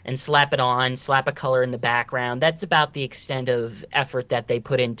and slap it on, slap a color in the background. That's about the extent of effort that they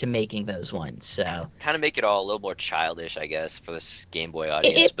put into making those ones. So kind of make it all a little more childish, I guess, for this Game Boy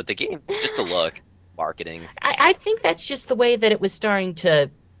audience. But the game, just the look, marketing. I think that's just the way that it was starting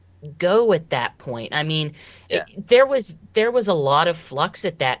to go at that point. I mean, there was a lot of flux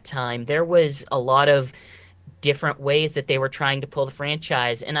at that time. There was a lot of different ways that they were trying to pull the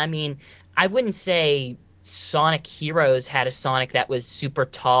franchise. And I mean, I wouldn't say Sonic Heroes had a Sonic that was super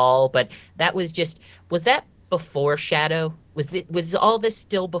tall, but that was that before Shadow? Was all this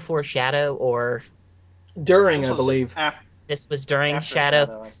still before Shadow, or during, I believe. This was during after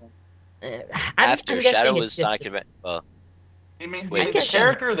Shadow? I think. After Shadow was Sonic Adventure. Well, You mean wait, the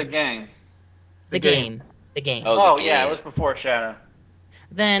character or the game? The game. The game. Oh, the yeah, game. it was before Shadow.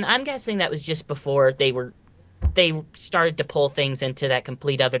 Then I'm guessing that was just before they started to pull things into that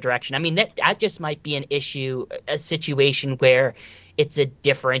complete other direction. I mean, that just might be an issue, a situation where it's a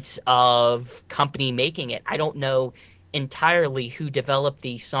difference of company making it. I don't know entirely who developed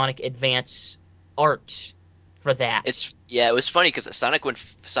the Sonic Advance art for that. It was funny because when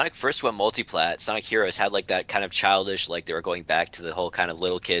Sonic first went multiplat, Sonic Heroes had like that kind of childish, like they were going back to the whole kind of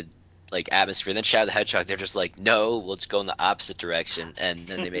little kid like atmosphere. Then Shadow the Hedgehog, they're just like, no, let's go in the opposite direction, and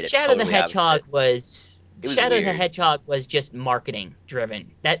then they made it Shadow totally the Hedgehog opposite. Shadow the Hedgehog was just marketing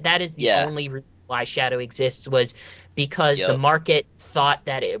driven. That is the only reason why Shadow exists, was because the market thought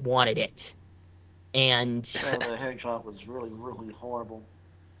that it wanted it. And Shadow the Hedgehog was really, really horrible.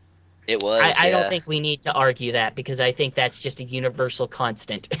 It was. I don't think we need to argue that, because I think that's just a universal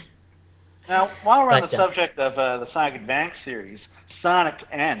constant. Now, while we're on the subject of the Sonic Advance series, Sonic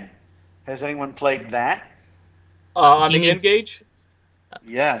N. Has anyone played that? On the N-Gage?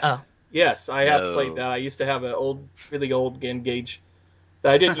 Yes. Oh. Yes, I have played that. I used to have an really old N-Gage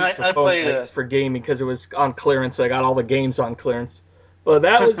that I didn't use for phone. I used for gaming because it was on clearance. I got all the games on clearance. But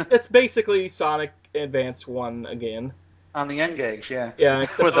that's basically Sonic Advance 1 again. On the N-Gage, yeah. Yeah,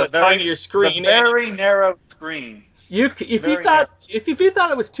 except on a tinier screen. A very narrow screen. If you thought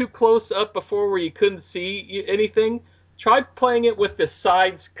it was too close up before where you couldn't see anything, try playing it with the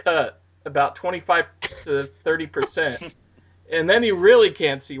sides cut about 25 to 30%, and then you really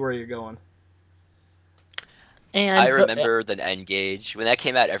can't see where you're going. And I remember the N-Gage. When that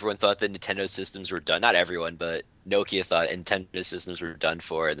came out, everyone thought the Nintendo systems were done. Not everyone, but Nokia thought Nintendo systems were done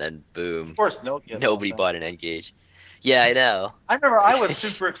for, and then boom. Of course, Nokia. Nobody bought an N-Gage. Yeah, I know. I remember I was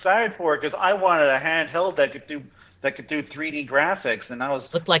super excited for it because I wanted a handheld that could do 3D graphics, and I was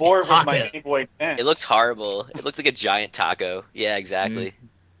bored with my Game Boy Advance. It looked horrible. It looked like a giant taco. Yeah, exactly.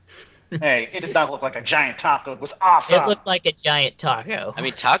 Hey, it did not look like a giant taco. It was awesome. It looked like a giant taco. I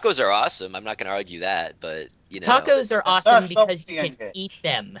mean, tacos are awesome. I'm not going to argue that, but you know. Tacos are awesome because you can eat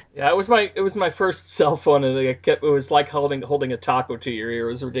them. Yeah, it was my first cell phone, and it was like holding a taco to your ear.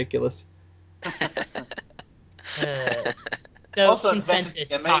 It was ridiculous. So also consensus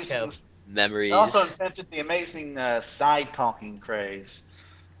taco. Memories. It also invented the amazing side talking craze.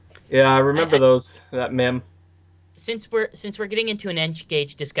 Yeah, I remember that meme. Since we're getting into an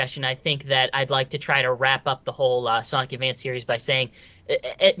N-Gage discussion, I think that I'd like to try to wrap up the whole Sonic Advance series by saying,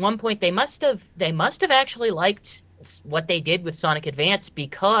 at one point they must have actually liked what they did with Sonic Advance,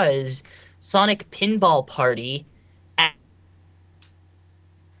 because Sonic Pinball Party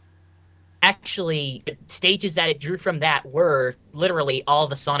actually, stages that it drew from that were literally all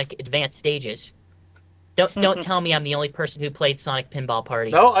the Sonic Advance stages. Don't tell me I'm the only person who played Sonic Pinball Party.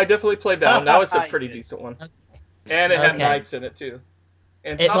 No, I definitely played that one. That was a pretty decent one. Okay. And it had Knights in it too.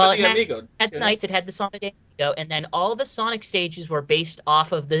 And Samba de Amigo. It had Knights, it had the Samba de Amigo, and then all the Sonic stages were based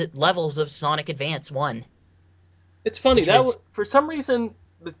off of the levels of Sonic Advance 1. It's funny, for some reason,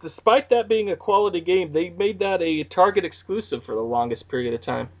 despite that being a quality game, they made that a Target exclusive for the longest period of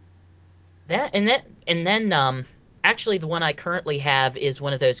time. Actually, the one I currently have is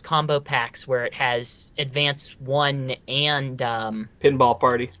one of those combo packs where it has Advance 1 and Pinball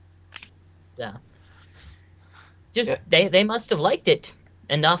Party. So, they must have liked it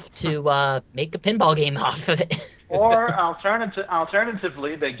enough to make a pinball game off of it. Or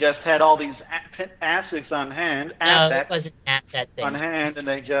alternatively, they just had all these assets on hand. It wasn't an asset thing. On hand, and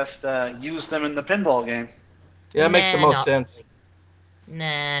they just used them in the pinball game. Yeah, that makes the most sense. Really.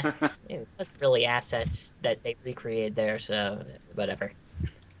 Nah, it wasn't really assets that they recreated there, so whatever.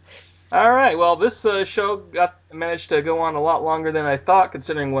 All right, well, this show managed to go on a lot longer than I thought,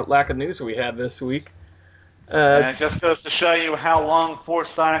 considering what lack of news we had this week. It just goes to show you how long 4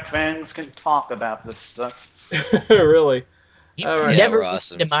 Sonic fans can talk about this stuff. Really? All right. Never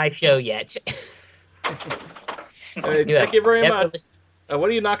listened to my show yet. Hey, thank you very much. What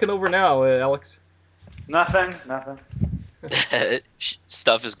are you knocking over now, Alex? Nothing.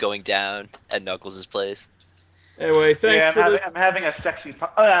 Stuff is going down at Knuckles' place. Anyway, thanks for this. I'm having a sexy.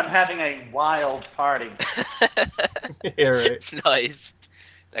 I'm having a wild party. Yeah, right. Nice.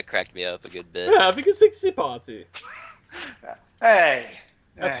 That cracked me up a good bit. Yeah, having a sexy party. Hey.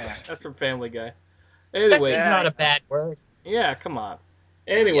 That's from Family Guy. Anyway, sexy's not a bad word. Yeah, come on.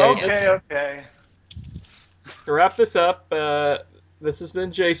 Anyway. Okay. To wrap this up, this has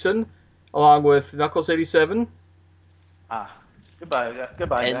been Jason. along with Knuckles87. Goodbye,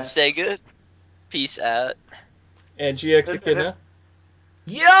 and guys. Sega. Peace out. And GX Echidna.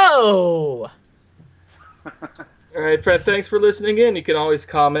 Yo! All right, Fred, thanks for listening in. You can always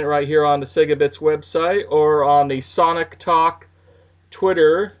comment right here on the Sega Bits website or on the Sonic Talk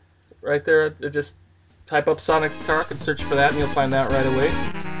Twitter. Right there, just type up Sonic Talk and search for that, and you'll find that right away.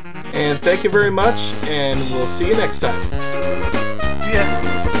 And thank you very much, and we'll see you next time.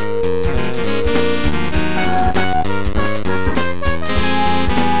 Yeah.